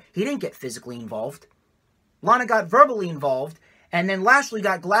McIntyre. He didn't get physically involved. Lana got verbally involved, and then Lashley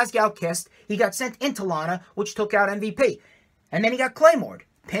got Glasgow kissed. He got sent into Lana, which took out MVP. And then he got Claymored.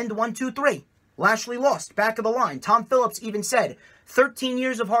 Pinned 1, 2, 3. Lashley lost. Back of the line. Tom Phillips even said, 13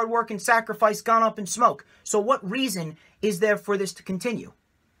 years of hard work and sacrifice gone up in smoke. So what reason is there for this to continue?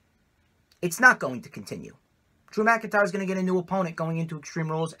 It's not going to continue. Drew McIntyre is going to get a new opponent going into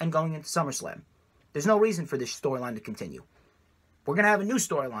Extreme Rules and going into SummerSlam. There's no reason for this storyline to continue. We're going to have a new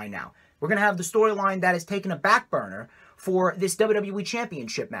storyline now. We're going to have the storyline that has taken a back burner for this WWE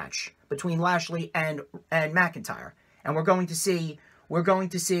Championship match between Lashley and McIntyre. And we're going to see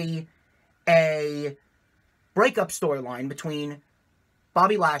a breakup storyline between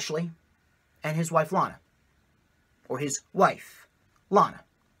Bobby Lashley and his wife Lana. Or his wife, Lana.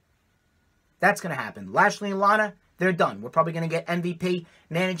 That's going to happen. Lashley and Lana, they're done. We're probably going to get MVP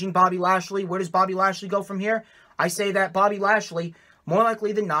managing Bobby Lashley. Where does Bobby Lashley go from here? I say that Bobby Lashley, more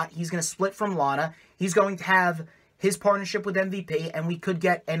likely than not, he's going to split from Lana. He's going to have his partnership with MVP, and we could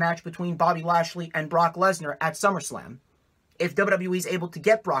get a match between Bobby Lashley and Brock Lesnar at SummerSlam. If WWE is able to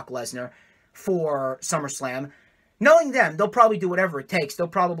get Brock Lesnar for SummerSlam, knowing them, they'll probably do whatever it takes. They'll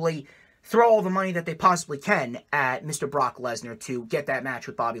probably throw all the money that they possibly can at Mr. Brock Lesnar to get that match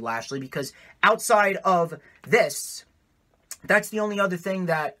with Bobby Lashley, because outside of this, that's the only other thing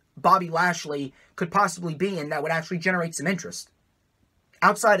that Bobby Lashley could possibly be in that would actually generate some interest.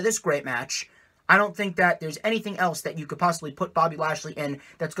 Outside of this great match, I don't think that there's anything else that you could possibly put Bobby Lashley in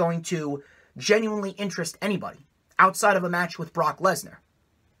that's going to genuinely interest anybody outside of a match with Brock Lesnar.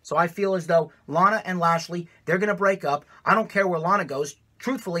 So I feel as though Lana and Lashley, they're going to break up. I don't care where Lana goes.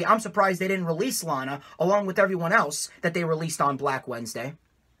 Truthfully, I'm surprised they didn't release Lana along with everyone else that they released on Black Wednesday.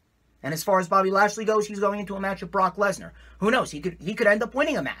 And as far as Bobby Lashley goes, he's going into a match with Brock Lesnar. Who knows? He could end up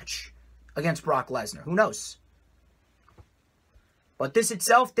winning a match against Brock Lesnar. Who knows? But this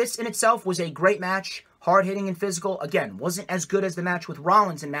in itself was a great match. Hard-hitting and physical. Again, wasn't as good as the match with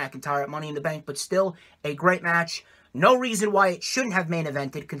Rollins and McIntyre at Money in the Bank, but still a great match. No reason why it shouldn't have main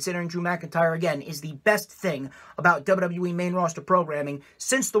evented, considering Drew McIntyre, again, is the best thing about WWE main roster programming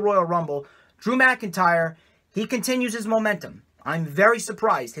since the Royal Rumble. Drew McIntyre, he continues his momentum. I'm very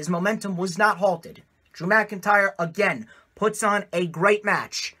surprised. His momentum was not halted. Drew McIntyre, again, puts on a great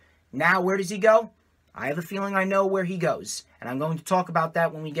match. Now, where does he go? I have a feeling I know where he goes. And I'm going to talk about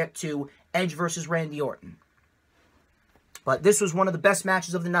that when we get to Edge versus Randy Orton. But this was one of the best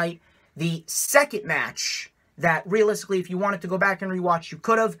matches of the night. The second match that, realistically, if you wanted to go back and rewatch, you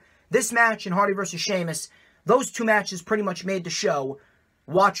could have. This match and Hardy versus Sheamus, those two matches pretty much made the show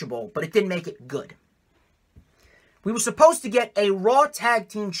watchable, but it didn't make it good. We were supposed to get a Raw Tag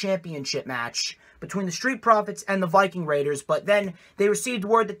Team Championship match between the Street Profits and the Viking Raiders, but then they received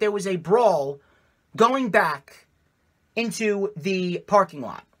word that there was a brawl going back into the parking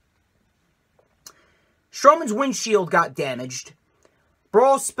lot. Strowman's windshield got damaged.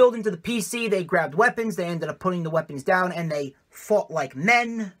 Brawl spilled into the PC. They grabbed weapons. They ended up putting the weapons down, and they fought like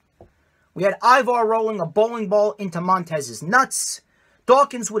men. We had Ivar rolling a bowling ball into Montez's nuts.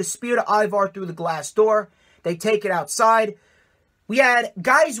 Dawkins with a spear to Ivar through the glass door. They take it outside. We had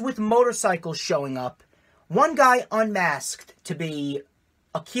guys with motorcycles showing up. One guy unmasked to be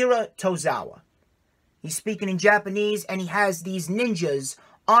Akira Tozawa. He's speaking in Japanese, and he has these ninjas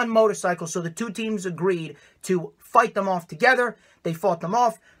on motorcycles, so the two teams agreed to fight them off together. They fought them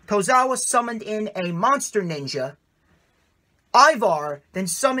off. Tozawa summoned in a monster ninja. Ivar then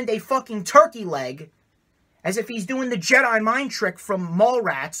summoned a fucking turkey leg, as if he's doing the Jedi mind trick from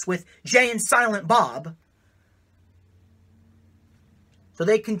Mallrats with Jay and Silent Bob. So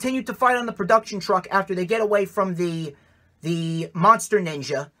they continue to fight on the production truck after they get away from the monster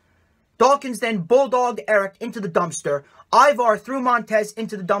ninja. Dawkins then bulldogged Eric into the dumpster. Ivar threw Montez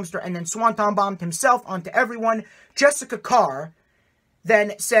into the dumpster and then swanton bombed himself onto everyone. Jessica Carr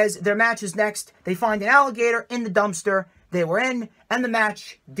then says their match is next. They find an alligator in the dumpster they were in, and the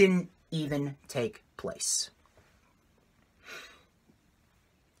match didn't even take place.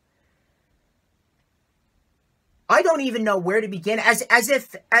 I don't even know where to begin, as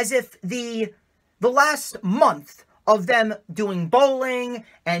if the last month of them doing bowling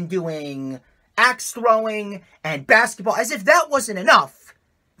and doing axe throwing and basketball, as if that wasn't enough,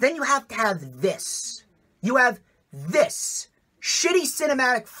 then you have to have this. You have this shitty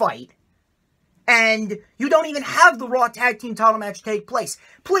cinematic fight, and you don't even have the Raw Tag Team title match take place.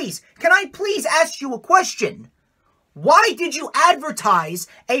 Please, can I please ask you a question? Why did you advertise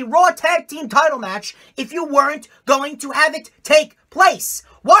a Raw Tag Team title match if you weren't going to have it take place?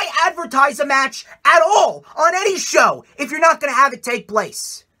 Why advertise a match at all on any show if you're not going to have it take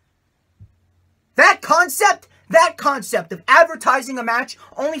place? That concept of advertising a match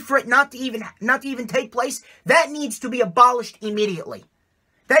only for it not to even take place, that needs to be abolished immediately.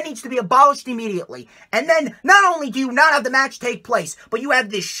 That needs to be abolished immediately. And then, not only do you not have the match take place, but you have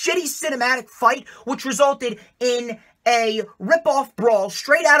this shitty cinematic fight, which resulted in a rip-off brawl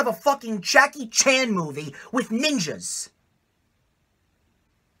straight out of a fucking Jackie Chan movie with ninjas.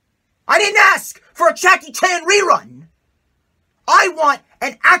 I didn't ask for a Jackie Chan rerun. I want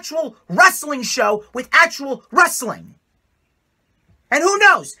an actual wrestling show with actual wrestling. And who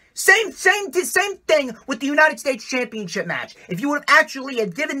knows? Same thing with the United States Championship match. If you would have actually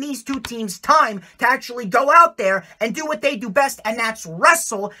had given these two teams time to actually go out there and do what they do best, and that's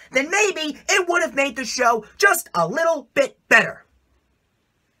wrestle, then maybe it would have made the show just a little bit better.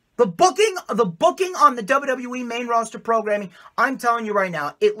 The booking on the WWE main roster programming, I'm telling you right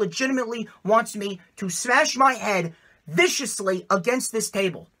now, it legitimately wants me to smash my head viciously against this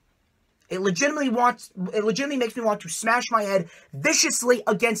table. It legitimately makes me want to smash my head viciously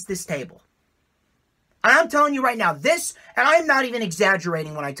against this table. And I'm telling you right now, this, and I'm not even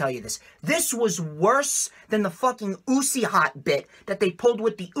exaggerating when I tell you this was worse than the fucking Usi Hot bit that they pulled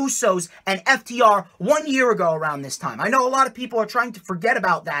with the Usos and FTR 1 year ago around this time. I know a lot of people are trying to forget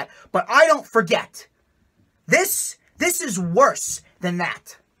about that, but I don't forget. This is worse than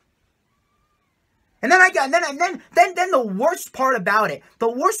that. And then then the worst part about it,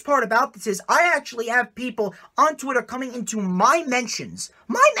 the worst part about this is I actually have people on Twitter coming into my mentions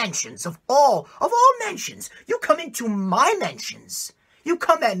of all mentions. You come into my mentions. You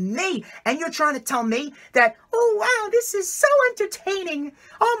come at me and you're trying to tell me that, oh wow, this is so entertaining.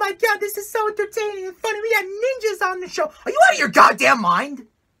 Oh my God, this is so entertaining and funny. We had ninjas on the show. Are you out of your goddamn mind?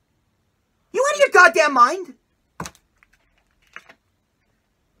 You out of your goddamn mind?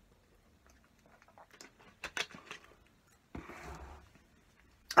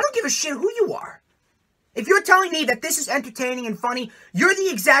 I don't give a shit who you are. If you're telling me that this is entertaining and funny, you're the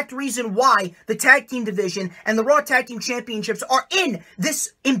exact reason why the tag team division and the Raw Tag Team Championships are in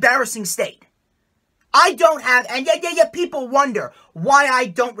this embarrassing state. I don't have, and yet people wonder why I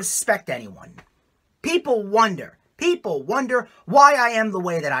don't respect anyone. People wonder why I am the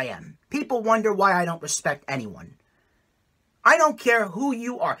way that I am. People wonder why I don't respect anyone. I don't care who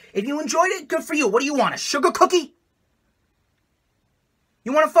you are. If you enjoyed it, good for you. What do you want, a sugar cookie?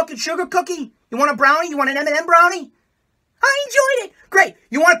 You want a fucking sugar cookie? You want a brownie? You want an M&M brownie? I enjoyed it. Great.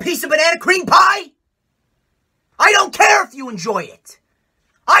 You want a piece of banana cream pie? I don't care if you enjoyed it.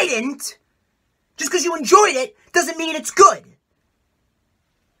 I didn't. Just because you enjoyed it doesn't mean it's good.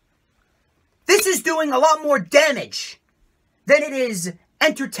 This is doing a lot more damage than it is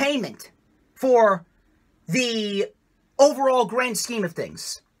entertainment for the overall grand scheme of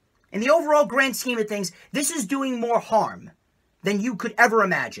things. In the overall grand scheme of things, this is doing more harm than you could ever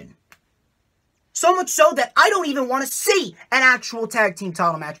imagine. So much so that I don't even want to see an actual tag team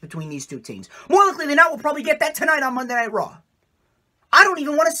title match between these two teams. More likely than not, we'll probably get that tonight on Monday Night Raw. I don't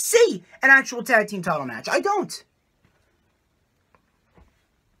even want to see an actual tag team title match. I don't.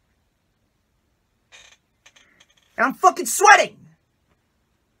 And I'm fucking sweating.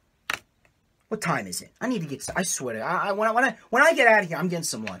 What time is it? I need to get, I swear to when I get out of here, I'm getting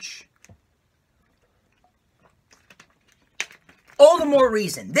some lunch. All the more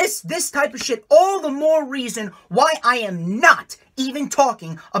reason, this type of shit, all the more reason why I am not even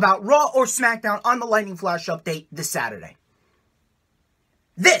talking about Raw or SmackDown on the Lightning Flash update this Saturday.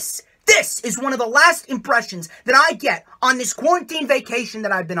 This is one of the last impressions that I get on this quarantine vacation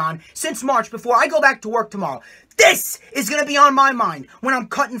that I've been on since March before I go back to work tomorrow. This is going to be on my mind when I'm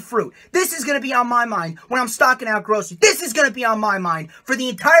cutting fruit. This is going to be on my mind when I'm stocking out groceries. This is going to be on my mind for the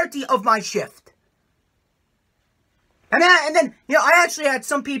entirety of my shift. And then, you know, I actually had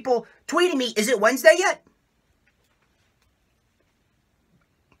some people tweeting me, is it Wednesday yet?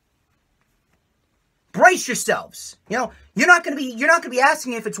 Brace yourselves. You know, you're not going to be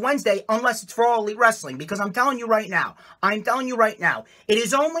asking if it's Wednesday unless it's for All Elite Wrestling, because I'm telling you right now, it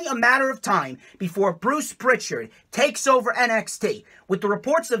is only a matter of time before Bruce Pritchard takes over NXT. With the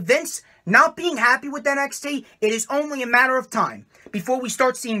reports of Vince not being happy with NXT, it is only a matter of time before we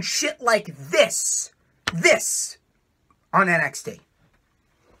start seeing shit like this on NXT.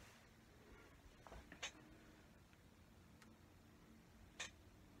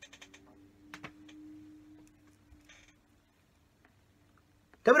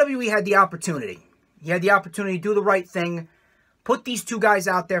 WWE had the opportunity. He had the opportunity to do the right thing, put these two guys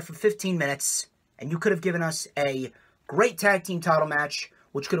out there for 15 minutes, and you could have given us a great tag team title match,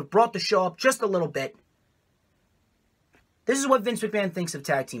 which could have brought the show up just a little bit. This is what Vince McMahon thinks of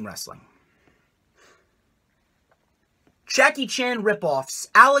tag team wrestling. Jackie Chan ripoffs,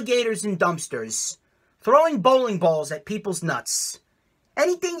 alligators in dumpsters, throwing bowling balls at people's nuts.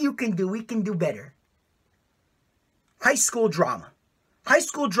 Anything you can do, we can do better. High school drama. High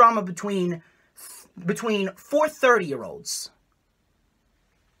school drama between 4 30-year-olds.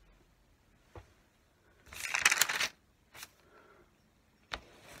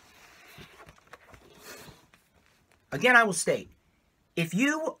 Again, I will state, if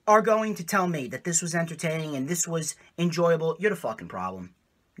you are going to tell me that this was entertaining and this was enjoyable, you're the fucking problem.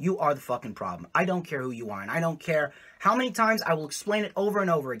 You are the fucking problem. I don't care who you are, and I don't care how many times I will explain it over and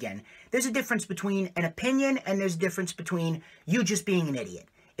over again. There's a difference between an opinion and there's a difference between you just being an idiot.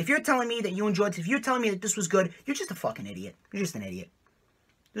 If you're telling me that you enjoyed it, if you're telling me that this was good, you're just a fucking idiot. You're just an idiot.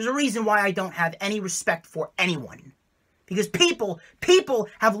 There's a reason why I don't have any respect for anyone. Because people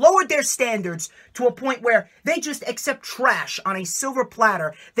have lowered their standards to a point where they just accept trash on a silver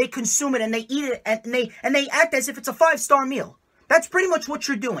platter. They consume it and they eat it and they act as if it's a 5-star meal. That's pretty much what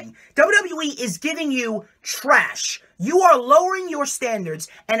you're doing. WWE is giving you trash. You are lowering your standards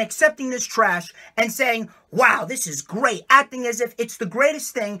and accepting this trash and saying, wow, this is great, acting as if it's the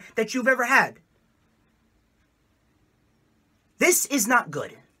greatest thing that you've ever had. This is not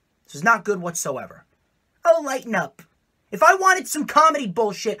good. This is not good whatsoever. Oh, lighten up. If I wanted some comedy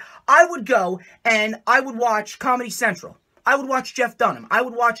bullshit, I would go and I would watch Comedy Central. I would watch Jeff Dunham. I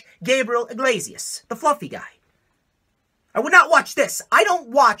would watch Gabriel Iglesias, the fluffy guy. I would not watch this. I don't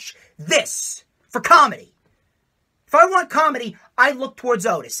watch this for comedy. If I want comedy, I look towards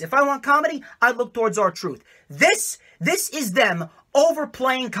Otis. If I want comedy, I look towards R-Truth. This is them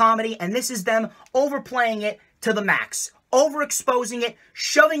overplaying comedy, and this is them overplaying it to the max. Overexposing it,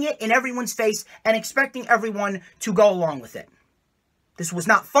 shoving it in everyone's face, and expecting everyone to go along with it. This was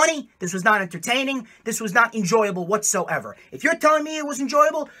not funny. This was not entertaining. This was not enjoyable whatsoever. If you're telling me it was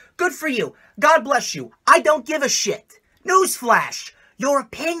enjoyable, good for you. God bless you. I don't give a shit. Newsflash, your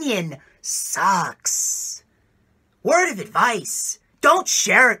opinion sucks. Word of advice, don't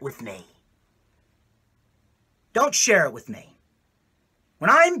share it with me. Don't share it with me. When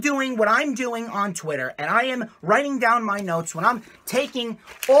I'm doing what I'm doing on Twitter, and I am writing down my notes, when I'm taking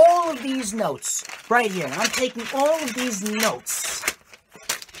all of these notes right here, and I'm taking all of these notes,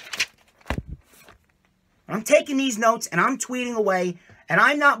 I'm taking these notes, and I'm tweeting away, and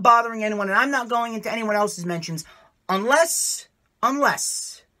I'm not bothering anyone, and I'm not going into anyone else's mentions, unless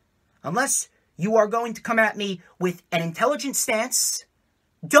you are going to come at me with an intelligent stance,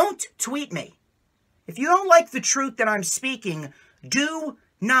 don't tweet me. If you don't like the truth that I'm speaking, do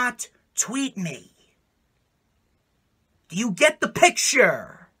not tweet me. Do you get the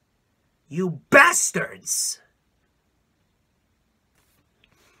picture? You bastards.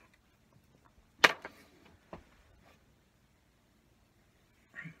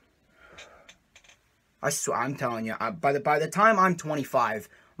 I swear, I'm telling you, by the time I'm 25,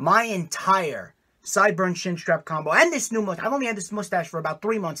 my entire sideburn chin strap combo and this new mustache, I've only had this mustache for about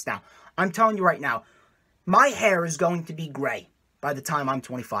 3 months now. I'm telling you right now, my hair is going to be gray by the time I'm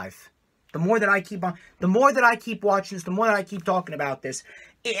 25. The more that I keep watching this, the more that I keep talking about this,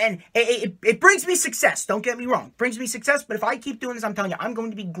 and it brings me success. Don't get me wrong, it brings me success. But if I keep doing this, I'm telling you, I'm going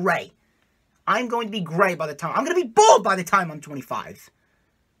to be gray. I'm going to be gray by the time I'm going to be bald by the time I'm 25.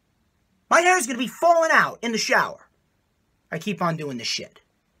 My hair is going to be falling out in the shower. I keep on doing this shit.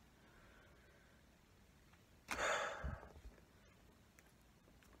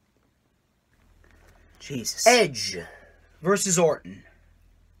 Jesus. Edge versus Orton.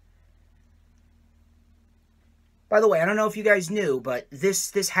 By the way, I don't know if you guys knew, but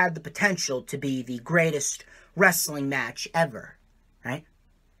this had the potential to be the greatest wrestling match ever, right?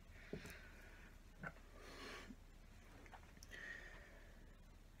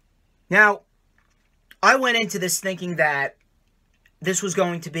 Now, I went into this thinking that this was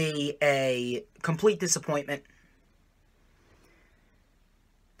going to be a complete disappointment.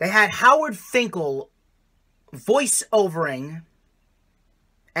 They had Howard Finkel voice-overing,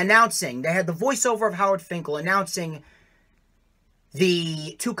 announcing, they had the voiceover of Howard Finkel announcing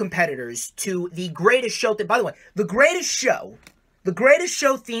the two competitors to the greatest show, by the way, the greatest show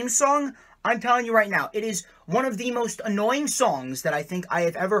theme song, I'm telling you right now, it is one of the most annoying songs that I think I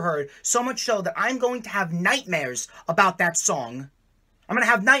have ever heard, so much so that I'm going to have nightmares about that song. I'm going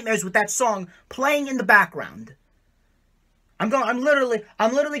to have nightmares with that song playing in the background. I'm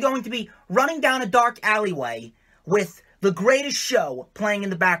literally going to be running down a dark alleyway with the greatest show playing in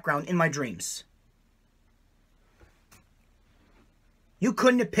the background in my dreams. You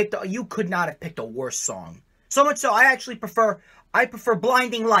could not have picked a worse song. So much so, I prefer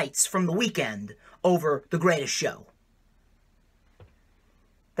Blinding Lights from The Weeknd over The Greatest Show.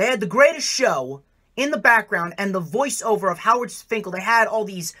 They had The Greatest Show in the background and the voiceover of Howard Finkel. They had all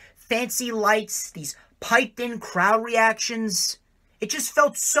these fancy lights, these piped-in crowd reactions. It just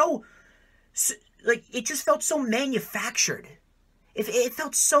felt so manufactured. It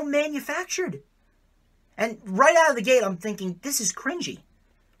felt so manufactured. And right out of the gate, I'm thinking, this is cringy.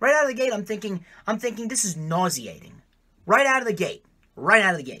 Right out of the gate, I'm thinking this is nauseating. Right out of the gate. Right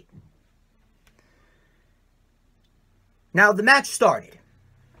out of the gate. Now, the match started.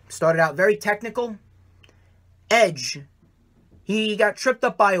 Started out very technical. Edge, he got tripped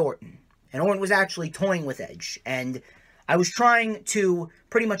up by Orton. And Orton was actually toying with Edge. And I was trying to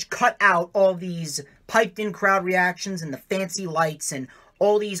pretty much cut out all these piped-in crowd reactions and the fancy lights and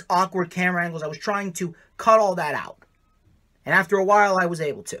all these awkward camera angles. I was trying to cut all that out. And after a while, I was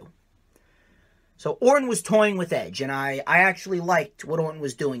able to. So Orton was toying with Edge, and I actually liked what Orton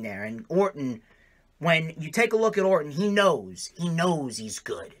was doing there. And Orton, when you take a look at Orton, he knows he's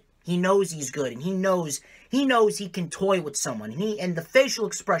good. He knows he's good, and he knows he can toy with someone. And the facial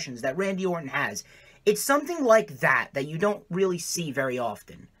expressions that Randy Orton has, it's something like that you don't really see very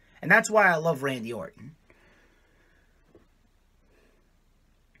often. And that's why I love Randy Orton.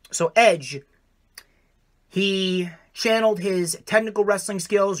 So Edge, he channeled his technical wrestling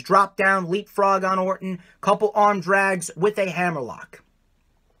skills, dropped down, leapfrog on Orton, couple arm drags with a hammerlock.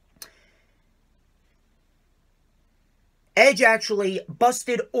 Edge actually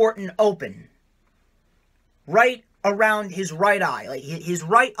busted Orton open right around his right eye. Like his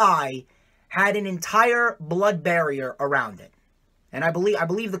right eye had an entire blood barrier around it. And I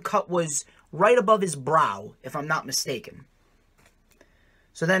believe the cut was right above his brow, if I'm not mistaken.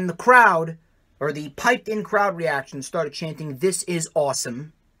 So then the crowd, or the piped-in crowd reaction, started chanting, "This is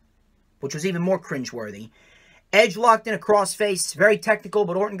awesome," which was even more cringeworthy. Edge locked in a crossface, very technical,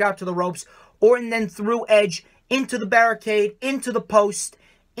 but Orton got to the ropes. Orton then threw Edge into the barricade, into the post,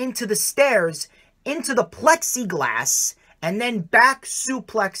 into the stairs, into the plexiglass, and then back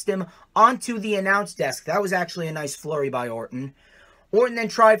suplexed him onto the announce desk. That was actually a nice flurry by Orton. Orton then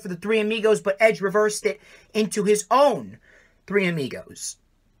tried for the Three Amigos, but Edge reversed it into his own Three Amigos.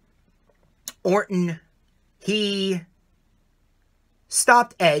 Orton, he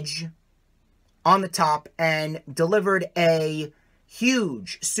stopped Edge on the top and delivered a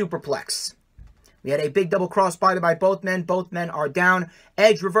huge superplex. We had a big double crossbody by both men. Both men are down.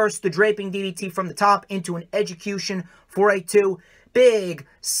 Edge reversed the draping DDT from the top into an execution for a 2. Big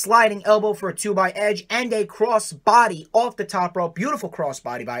sliding elbow for a 2 by Edge, and a crossbody off the top rope. Beautiful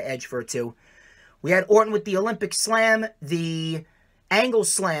crossbody by Edge for a 2. We had Orton with the Olympic Slam, the angle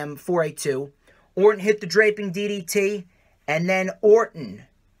slam for a 2. Orton hit the draping DDT, and then Orton,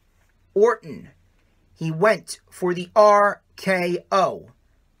 he went for the RKO.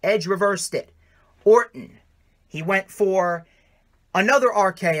 Edge reversed it. Orton, he went for another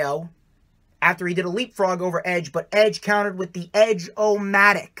RKO after he did a leapfrog over Edge, but Edge countered with the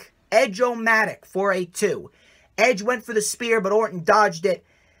Edge-O-Matic. Edge-O-Matic for a 2. Edge went for the spear, but Orton dodged it.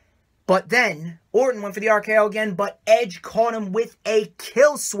 But then Orton went for the RKO again, but Edge caught him with a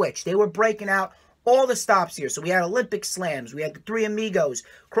kill switch. They were breaking out all the stops here. So we had Olympic slams, we had the Three Amigos,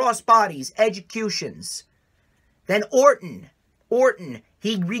 cross bodies, executions. Then Orton,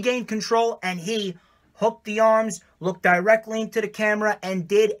 he regained control and he hooked the arms, looked directly into the camera, and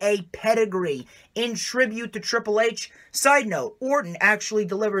did a pedigree in tribute to Triple H. Side note, Orton actually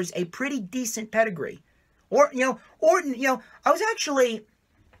delivers a pretty decent pedigree. Orton,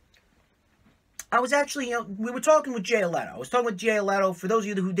 I was actually, we were talking with Jay Leto. I was talking with Jay Leto. For those of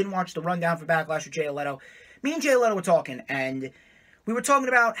you who didn't watch the rundown for Backlash with Jay Leto, me and Jay Leto were talking, and we were talking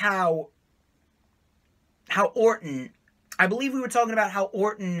about how Orton, I believe we were talking about how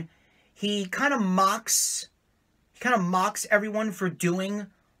Orton, he kind of mocks everyone for doing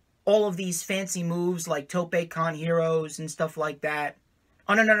all of these fancy moves like Tope Con Heroes and stuff like that.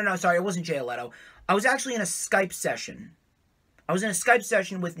 Oh, no, sorry, it wasn't Jay Leto. I was actually in a Skype session. I was in a Skype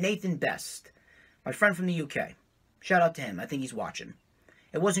session with Nathan Best, my friend from the UK. Shout out to him. I think he's watching.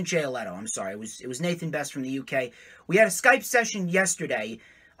 It wasn't Jay Leto. I'm sorry. It was Nathan Best from the UK. We had a Skype session yesterday,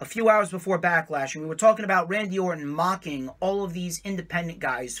 a few hours before Backlash, and we were talking about Randy Orton mocking all of these independent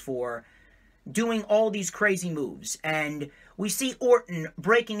guys for doing all these crazy moves. And we see Orton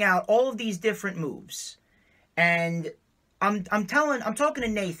breaking out all of these different moves. And I'm talking to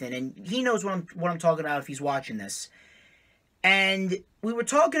Nathan, and he knows what I'm talking about if he's watching this. And we were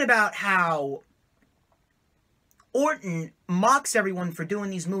talking about how Orton mocks everyone for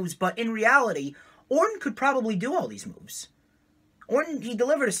doing these moves, but in reality, Orton could probably do all these moves. Orton, he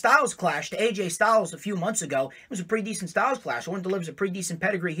delivered a Styles Clash to AJ Styles a few months ago. It was a pretty decent Styles Clash. Orton delivers a pretty decent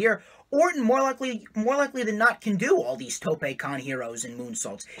pedigree here. Orton, more likely than not, can do all these Tope Con Heroes and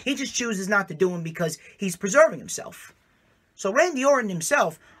moonsaults. He just chooses not to do them because he's preserving himself. So Randy Orton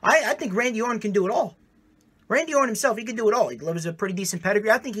himself, I think Randy Orton can do it all. Randy Orton himself, he can do it all. He delivers a pretty decent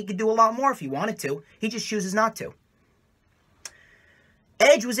pedigree. I think he could do a lot more if he wanted to. He just chooses not to.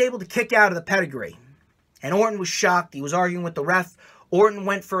 Edge was able to kick out of the pedigree, and Orton was shocked. He was arguing with the ref. Orton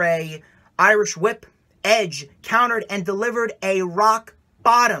went for a Irish whip. Edge countered and delivered a rock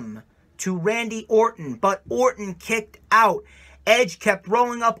bottom to Randy Orton, but Orton kicked out. Edge kept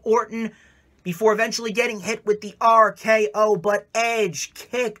rolling up Orton before eventually getting hit with the RKO, but Edge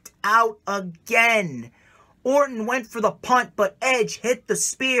kicked out again. Orton went for the punt, but Edge hit the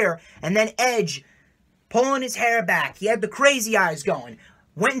spear, and then Edge pulling his hair back. He had the crazy eyes going.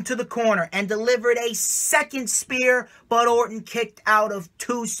 went into the corner and delivered a second spear, but Orton kicked out of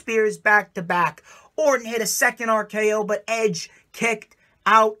 2 spears back-to-back. Orton hit a second RKO, but Edge kicked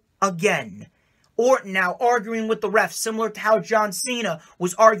out again. Orton now arguing with the ref, similar to how John Cena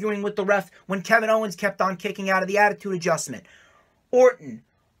was arguing with the ref when Kevin Owens kept on kicking out of the Attitude Adjustment. Orton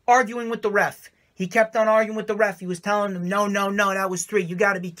arguing with the ref. He kept on arguing with the ref. He was telling him, no, that was 3. You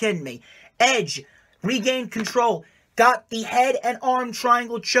got to be kidding me. Edge regained control, got the head and arm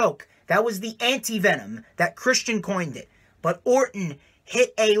triangle choke. That was the anti-venom that Christian coined it. But Orton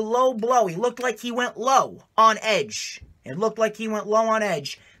hit a low blow. He looked like he went low on Edge. It looked like he went low on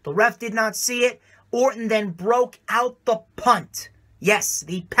Edge. The ref did not see it. Orton then broke out the punt. Yes,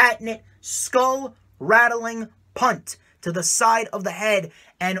 the patented skull-rattling punt to the side of the head,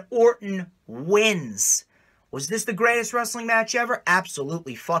 and Orton wins. Was this the greatest wrestling match ever?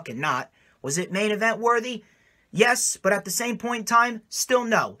 Absolutely fucking not. Was it main event worthy? Yes, but at the same point in time, still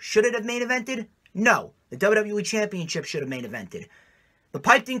no. Should it have main evented? No. The WWE Championship should have main evented. The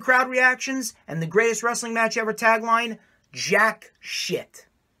piped-in crowd reactions and the greatest wrestling match ever tagline, jack shit.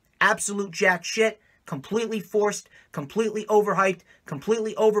 Absolute jack shit. Completely forced, completely overhyped,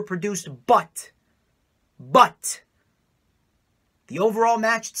 completely overproduced, but the overall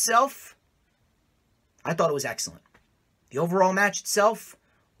match itself, I thought it was excellent. The overall match itself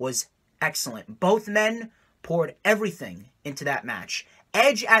was excellent. Both men poured everything into that match.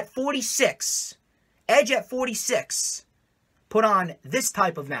 Edge at 46 put on this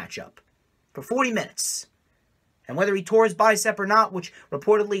type of matchup for 40 minutes. And whether he tore his bicep or not, which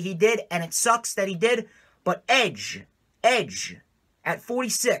reportedly he did, and it sucks that he did, but Edge at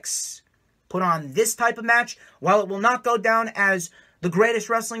 46 put on this type of match. While it will not go down as the greatest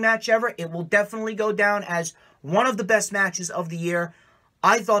wrestling match ever, it will definitely go down as one of the best matches of the year.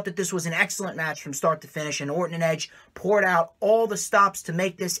 I thought that this was an excellent match from start to finish, and Orton and Edge poured out all the stops to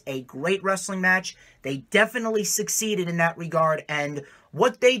make this a great wrestling match. They definitely succeeded in that regard, and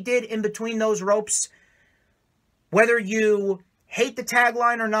what they did in between those ropes, whether you hate the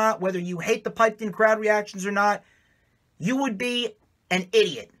tagline or not, whether you hate the piped-in crowd reactions or not, you would be an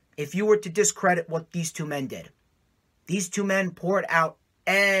idiot if you were to discredit what these two men did. These two men poured out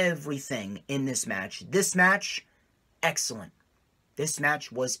everything in this match. This match, excellent. This match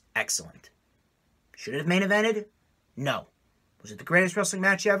was excellent. Should it have main evented? No. Was it the greatest wrestling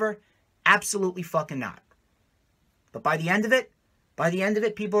match ever? Absolutely fucking not. But by the end of it,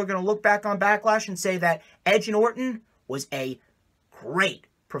 people are going to look back on Backlash and say that Edge and Orton was a great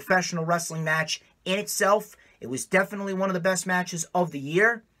professional wrestling match in itself. It was definitely one of the best matches of the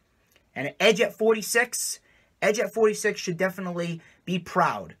year. And Edge at 46 should definitely be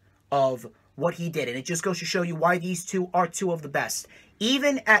proud of what he did. And it just goes to show you why these two are two of the best.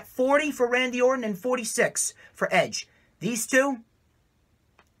 Even at 40 for Randy Orton and 46 for Edge. These two,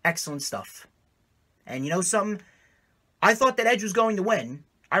 excellent stuff. And you know something? I thought that Edge was going to win.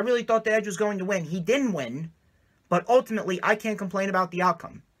 I really thought that Edge was going to win. He didn't win, but ultimately, I can't complain about the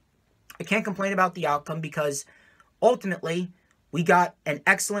outcome. I can't complain about the outcome because ultimately, we got an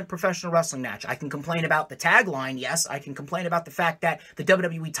excellent professional wrestling match. I can complain about the tagline, yes. I can complain about the fact that the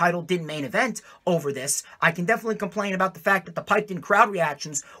WWE title didn't main event over this. I can definitely complain about the fact that the piped-in crowd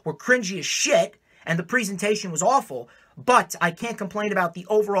reactions were cringy as shit and the presentation was awful. But I can't complain about the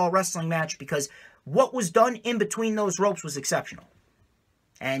overall wrestling match because what was done in between those ropes was exceptional.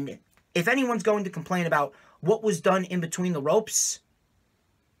 And if anyone's going to complain about what was done in between the ropes,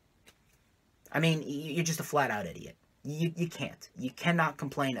 I mean, you're just a flat-out idiot. You can't. You cannot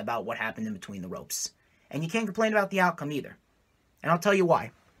complain about what happened in between the ropes. And you can't complain about the outcome either. And I'll tell you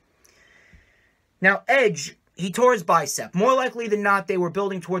why. Now, Edge, he tore his bicep. More likely than not, they were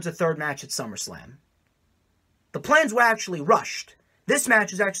building towards a third match at SummerSlam. The plans were actually rushed. This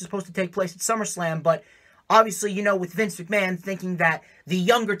match was actually supposed to take place at SummerSlam, but obviously, you know, with Vince McMahon thinking that the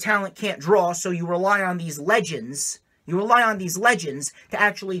younger talent can't draw, so you rely on these legends. You rely on these legends to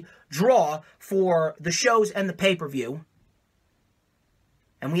actually draw for the shows and the pay-per-view.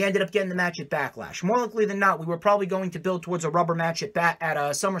 And we ended up getting the match at Backlash. More likely than not, we were probably going to build towards a rubber match at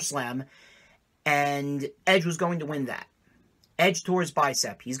SummerSlam, and Edge was going to win that. Edge tore his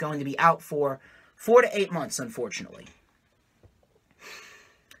bicep. He's going to be out for 4 to 8 months, unfortunately.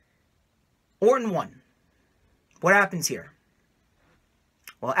 Orton won. What happens here?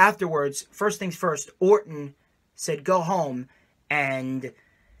 Well, afterwards, first things first, Orton said go home and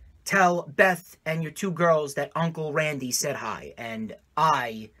tell Beth and your 2 girls that Uncle Randy said hi. And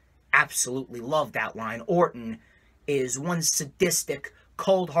I absolutely love that line. Orton is one sadistic,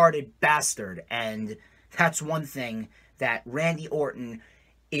 cold-hearted bastard. And that's one thing that Randy Orton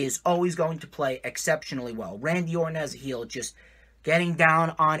is always going to play exceptionally well. Randy Orton as a heel just getting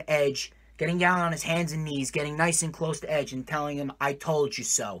down on Edge, getting down on his hands and knees, getting nice and close to Edge and telling him, I told you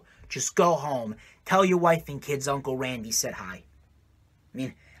so. Just go home. Tell your wife and kids Uncle Randy said hi. I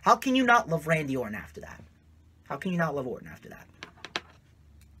mean, how can you not love Randy Orton after that? How can you not love Orton after that?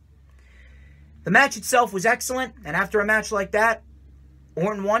 The match itself was excellent, and after a match like that,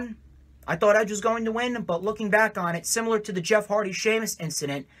 Orton won. I thought Edge was going to win, but looking back on it, similar to the Jeff Hardy-Sheamus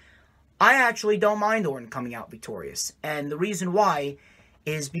incident, I actually don't mind Orton coming out victorious. And the reason why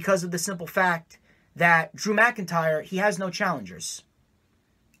is because of the simple fact that Drew McIntyre, he has no challengers.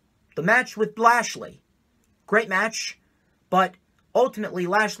 The match with Lashley, great match, but ultimately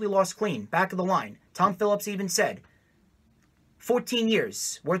Lashley lost clean, back of the line. Tom Phillips even said, 14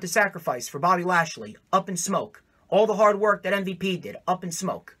 years worth of sacrifice for Bobby Lashley, up in smoke. All the hard work that MVP did, up in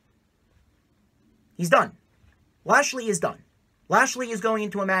smoke. He's done. Lashley is done. Lashley is going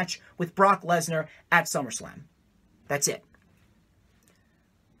into a match with Brock Lesnar at SummerSlam. That's it.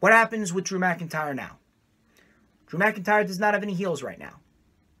 What happens with Drew McIntyre now? Drew McIntyre does not have any heels right now.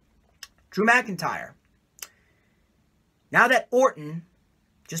 Drew McIntyre, now that Orton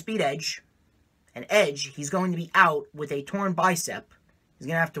just beat Edge, and Edge, he's going to be out with a torn bicep. He's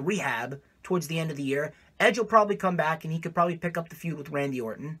going to have to rehab towards the end of the year. Edge will probably come back, and he could probably pick up the feud with Randy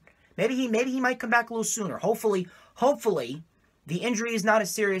Orton. Maybe he might come back a little sooner. Hopefully, the injury is not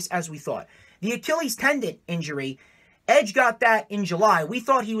as serious as we thought. The Achilles tendon injury, Edge got that in July. We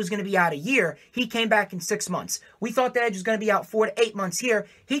thought he was going to be out a year. He came back in 6 months. We thought that Edge was going to be out 4 to 8 months here.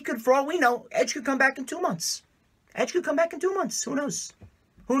 He could, for all we know, Edge could come back in 2 months. Edge could come back in 2 months. Who knows?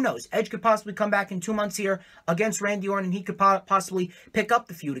 Who knows? Edge could possibly come back in 2 months here against Randy Orton, and he could possibly pick up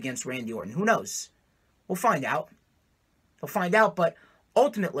the feud against Randy Orton. Who knows? We'll find out. We'll find out, but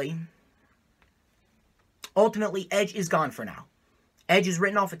ultimately, Edge is gone for now. Edge is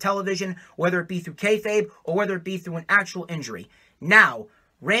written off of television, whether it be through kayfabe or whether it be through an actual injury. Now,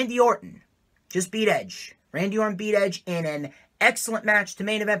 Randy Orton just beat Edge. Randy Orton beat Edge in an excellent match to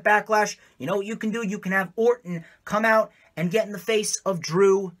main event Backlash. You know what you can do? You can have Orton come out and get in the face of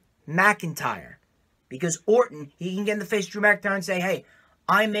Drew McIntyre. Because Orton, he can get in the face of Drew McIntyre and say, hey,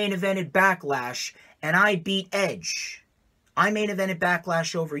 I main evented Backlash and I beat Edge. I main evented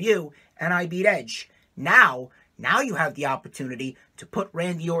Backlash over you and I beat Edge. Now you have the opportunity to put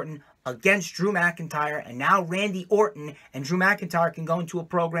Randy Orton against Drew McIntyre, and now Randy Orton and Drew McIntyre can go into a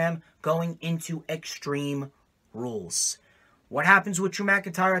program going into Extreme Rules. What happens with Drew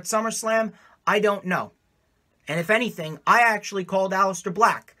McIntyre at SummerSlam? I don't know. And if anything, I actually called Aleister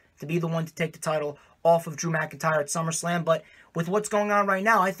Black to be the one to take the title off of Drew McIntyre at SummerSlam, but with what's going on right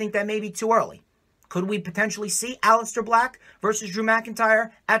now, I think that may be too early. Could we potentially see Aleister Black versus Drew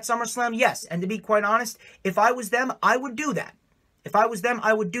McIntyre at SummerSlam? Yes, and to be quite honest, if I was them, I would do that. If I was them,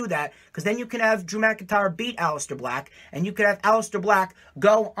 I would do that, because then you can have Drew McIntyre beat Aleister Black, and you could have Aleister Black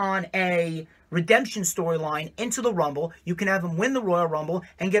go on a redemption storyline into the Rumble. You can have him win the Royal Rumble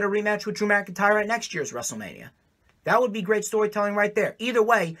and get a rematch with Drew McIntyre at next year's WrestleMania. That would be great storytelling right there. Either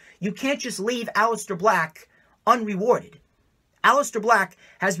way, you can't just leave Aleister Black unrewarded. Aleister Black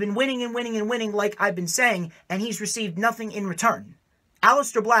has been winning and winning and winning, like I've been saying, and he's received nothing in return.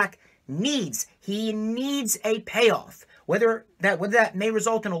 Aleister Black needs a payoff, whether that may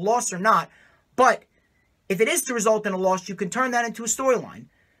result in a loss or not. But if it is to result in a loss, you can turn that into a storyline.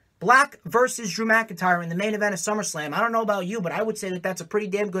 Black versus Drew McIntyre in the main event of SummerSlam. I don't know about you, but I would say that that's a pretty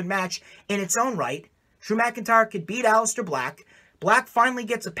damn good match in its own right. Drew McIntyre could beat Aleister Black. Black finally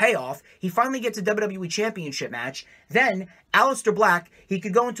gets a payoff. He finally gets a WWE Championship match. Then, Aleister Black, he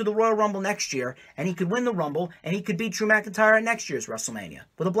could go into the Royal Rumble next year, and he could win the Rumble, and he could beat Drew McIntyre at next year's WrestleMania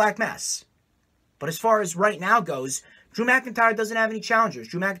with a black mass. But as far as right now goes, Drew McIntyre doesn't have any challengers.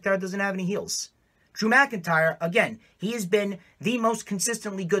 Drew McIntyre doesn't have any heels. Drew McIntyre, again, he has been the most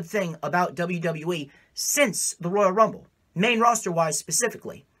consistently good thing about WWE since the Royal Rumble, main roster-wise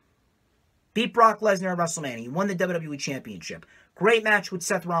specifically. Beat Brock Lesnar at WrestleMania. He won the WWE Championship. Great match with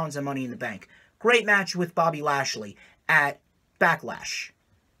Seth Rollins and Money in the Bank. Great match with Bobby Lashley at Backlash.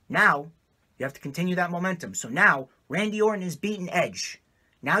 Now, you have to continue that momentum. So now, Randy Orton has beaten Edge.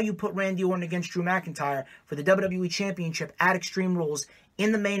 Now you put Randy Orton against Drew McIntyre for the WWE Championship at Extreme Rules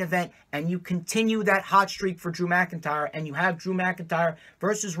in the main event, and you continue that hot streak for Drew McIntyre, and you have Drew McIntyre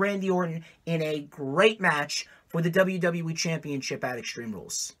versus Randy Orton in a great match for the WWE Championship at Extreme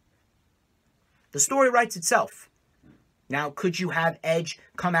Rules. The story writes itself. Now, could you have Edge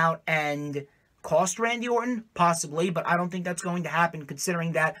come out and cost Randy Orton? Possibly, but I don't think that's going to happen,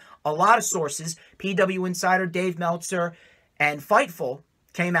 considering that a lot of sources, PW Insider, Dave Meltzer, and Fightful,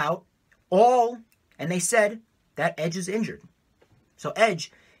 came out and they said that Edge is injured. So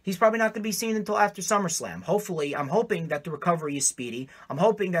Edge, he's probably not going to be seen until after SummerSlam. Hopefully, I'm hoping that the recovery is speedy. I'm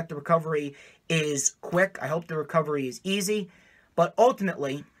hoping that the recovery is quick. I hope the recovery is easy. But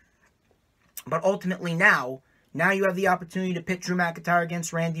ultimately now you have the opportunity to pit Drew McIntyre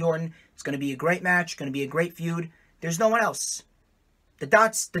against Randy Orton. It's going to be a great match. Going to be a great feud. There's no one else. The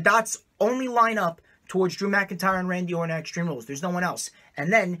dots only line up towards Drew McIntyre and Randy Orton at Extreme Rules. There's no one else.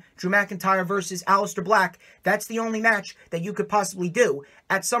 And then Drew McIntyre versus Aleister Black, that's the only match that you could possibly do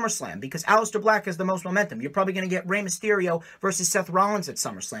at SummerSlam, because Aleister Black has the most momentum. You're probably going to get Rey Mysterio versus Seth Rollins at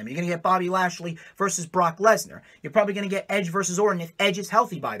SummerSlam. You're going to get Bobby Lashley versus Brock Lesnar. You're probably going to get Edge versus Orton if Edge is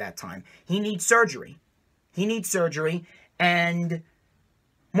healthy by that time. He needs surgery. He needs surgery, and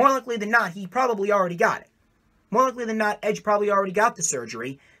more likely than not, he probably already got it. More likely than not, Edge probably already got the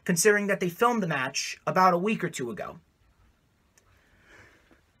surgery, considering that they filmed the match about a week or two ago.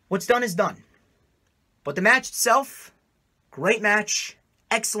 What's done is done. But the match itself, great match,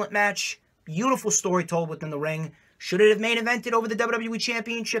 excellent match, beautiful story told within the ring. Should it have main evented over the WWE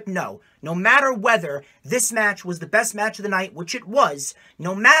Championship? No. No matter whether this match was the best match of the night, which it was,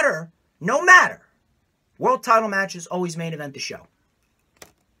 no matter, world title matches always main event the show.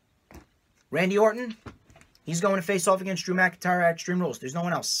 Randy Orton, he's going to face off against Drew McIntyre at Extreme Rules. There's no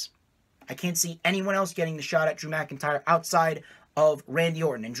one else. I can't see anyone else getting the shot at Drew McIntyre outside of Randy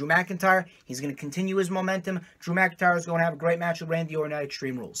Orton. And Drew McIntyre, he's going to continue his momentum. Drew McIntyre is going to have a great match with Randy Orton at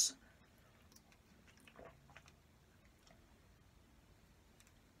Extreme Rules.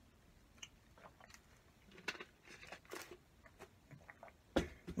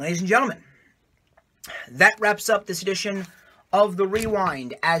 Ladies and gentlemen, that wraps up this edition of The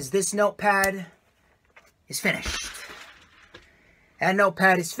Rewind, as this notepad is finished. That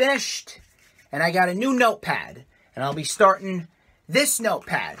notepad is finished, and I got a new notepad, and I'll be starting this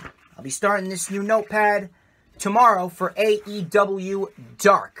notepad. I'll be starting this new notepad tomorrow for AEW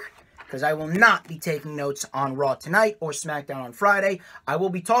Dark, because I will not be taking notes on Raw tonight or SmackDown on Friday. I will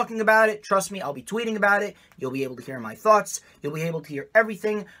be talking about it. Trust me, I'll be tweeting about it. You'll be able to hear my thoughts. You'll be able to hear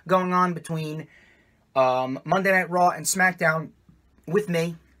everything going on between Monday Night Raw and SmackDown with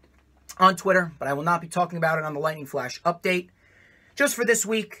me on Twitter, but I will not be talking about it on the Lightning Flash update. Just for this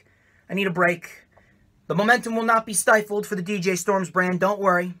week, I need a break. The momentum will not be stifled for the DJ Storms brand, don't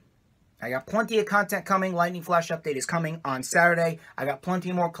worry. I got plenty of content coming. Lightning Flash update is coming on Saturday. I got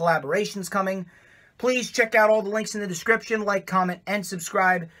plenty more collaborations coming. Please check out all the links in the description. Like, comment, and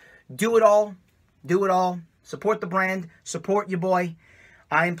subscribe. Do it all. Do it all. Support the brand. Support your boy.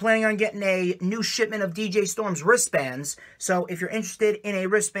 I am planning on getting a new shipment of DJ Storm's wristbands, so if you're interested in a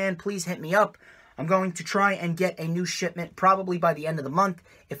wristband, please hit me up. I'm going to try and get a new shipment probably by the end of the month.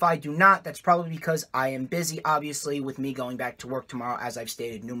 If I do not, that's probably because I am busy, obviously, with me going back to work tomorrow, as I've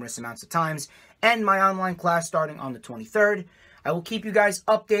stated numerous amounts of times, and my online class starting on the 23rd. I will keep you guys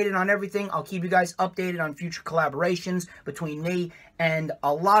updated on everything. I'll keep you guys updated on future collaborations between me and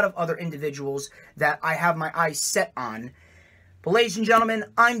a lot of other individuals that I have my eyes set on. But ladies and gentlemen,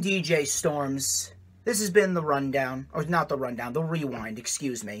 I'm DJ Storms. This has been the rundown, or not the rundown, the rewind,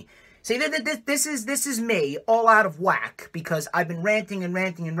 excuse me. See, this is me all out of whack because I've been ranting and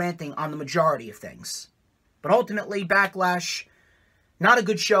ranting and ranting on the majority of things. But ultimately, Backlash, not a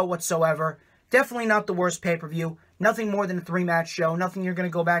good show whatsoever. Definitely not the worst pay-per-view. Nothing more than a 3-match show. Nothing you're going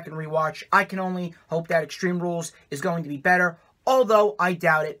to go back and rewatch. I can only hope that Extreme Rules is going to be better. Although, I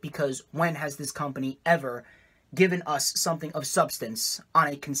doubt it, because when has this company ever given us something of substance on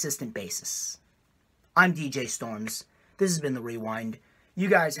a consistent basis? I'm DJ Storms. This has been The Rewind. You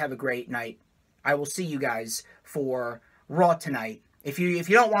guys have a great night. I will see you guys for Raw tonight. If you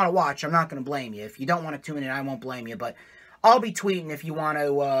don't want to watch, I'm not going to blame you. If you don't want to tune in, I won't blame you. But I'll be tweeting if you want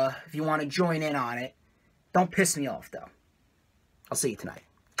to join in on it. Don't piss me off, though. I'll see you tonight.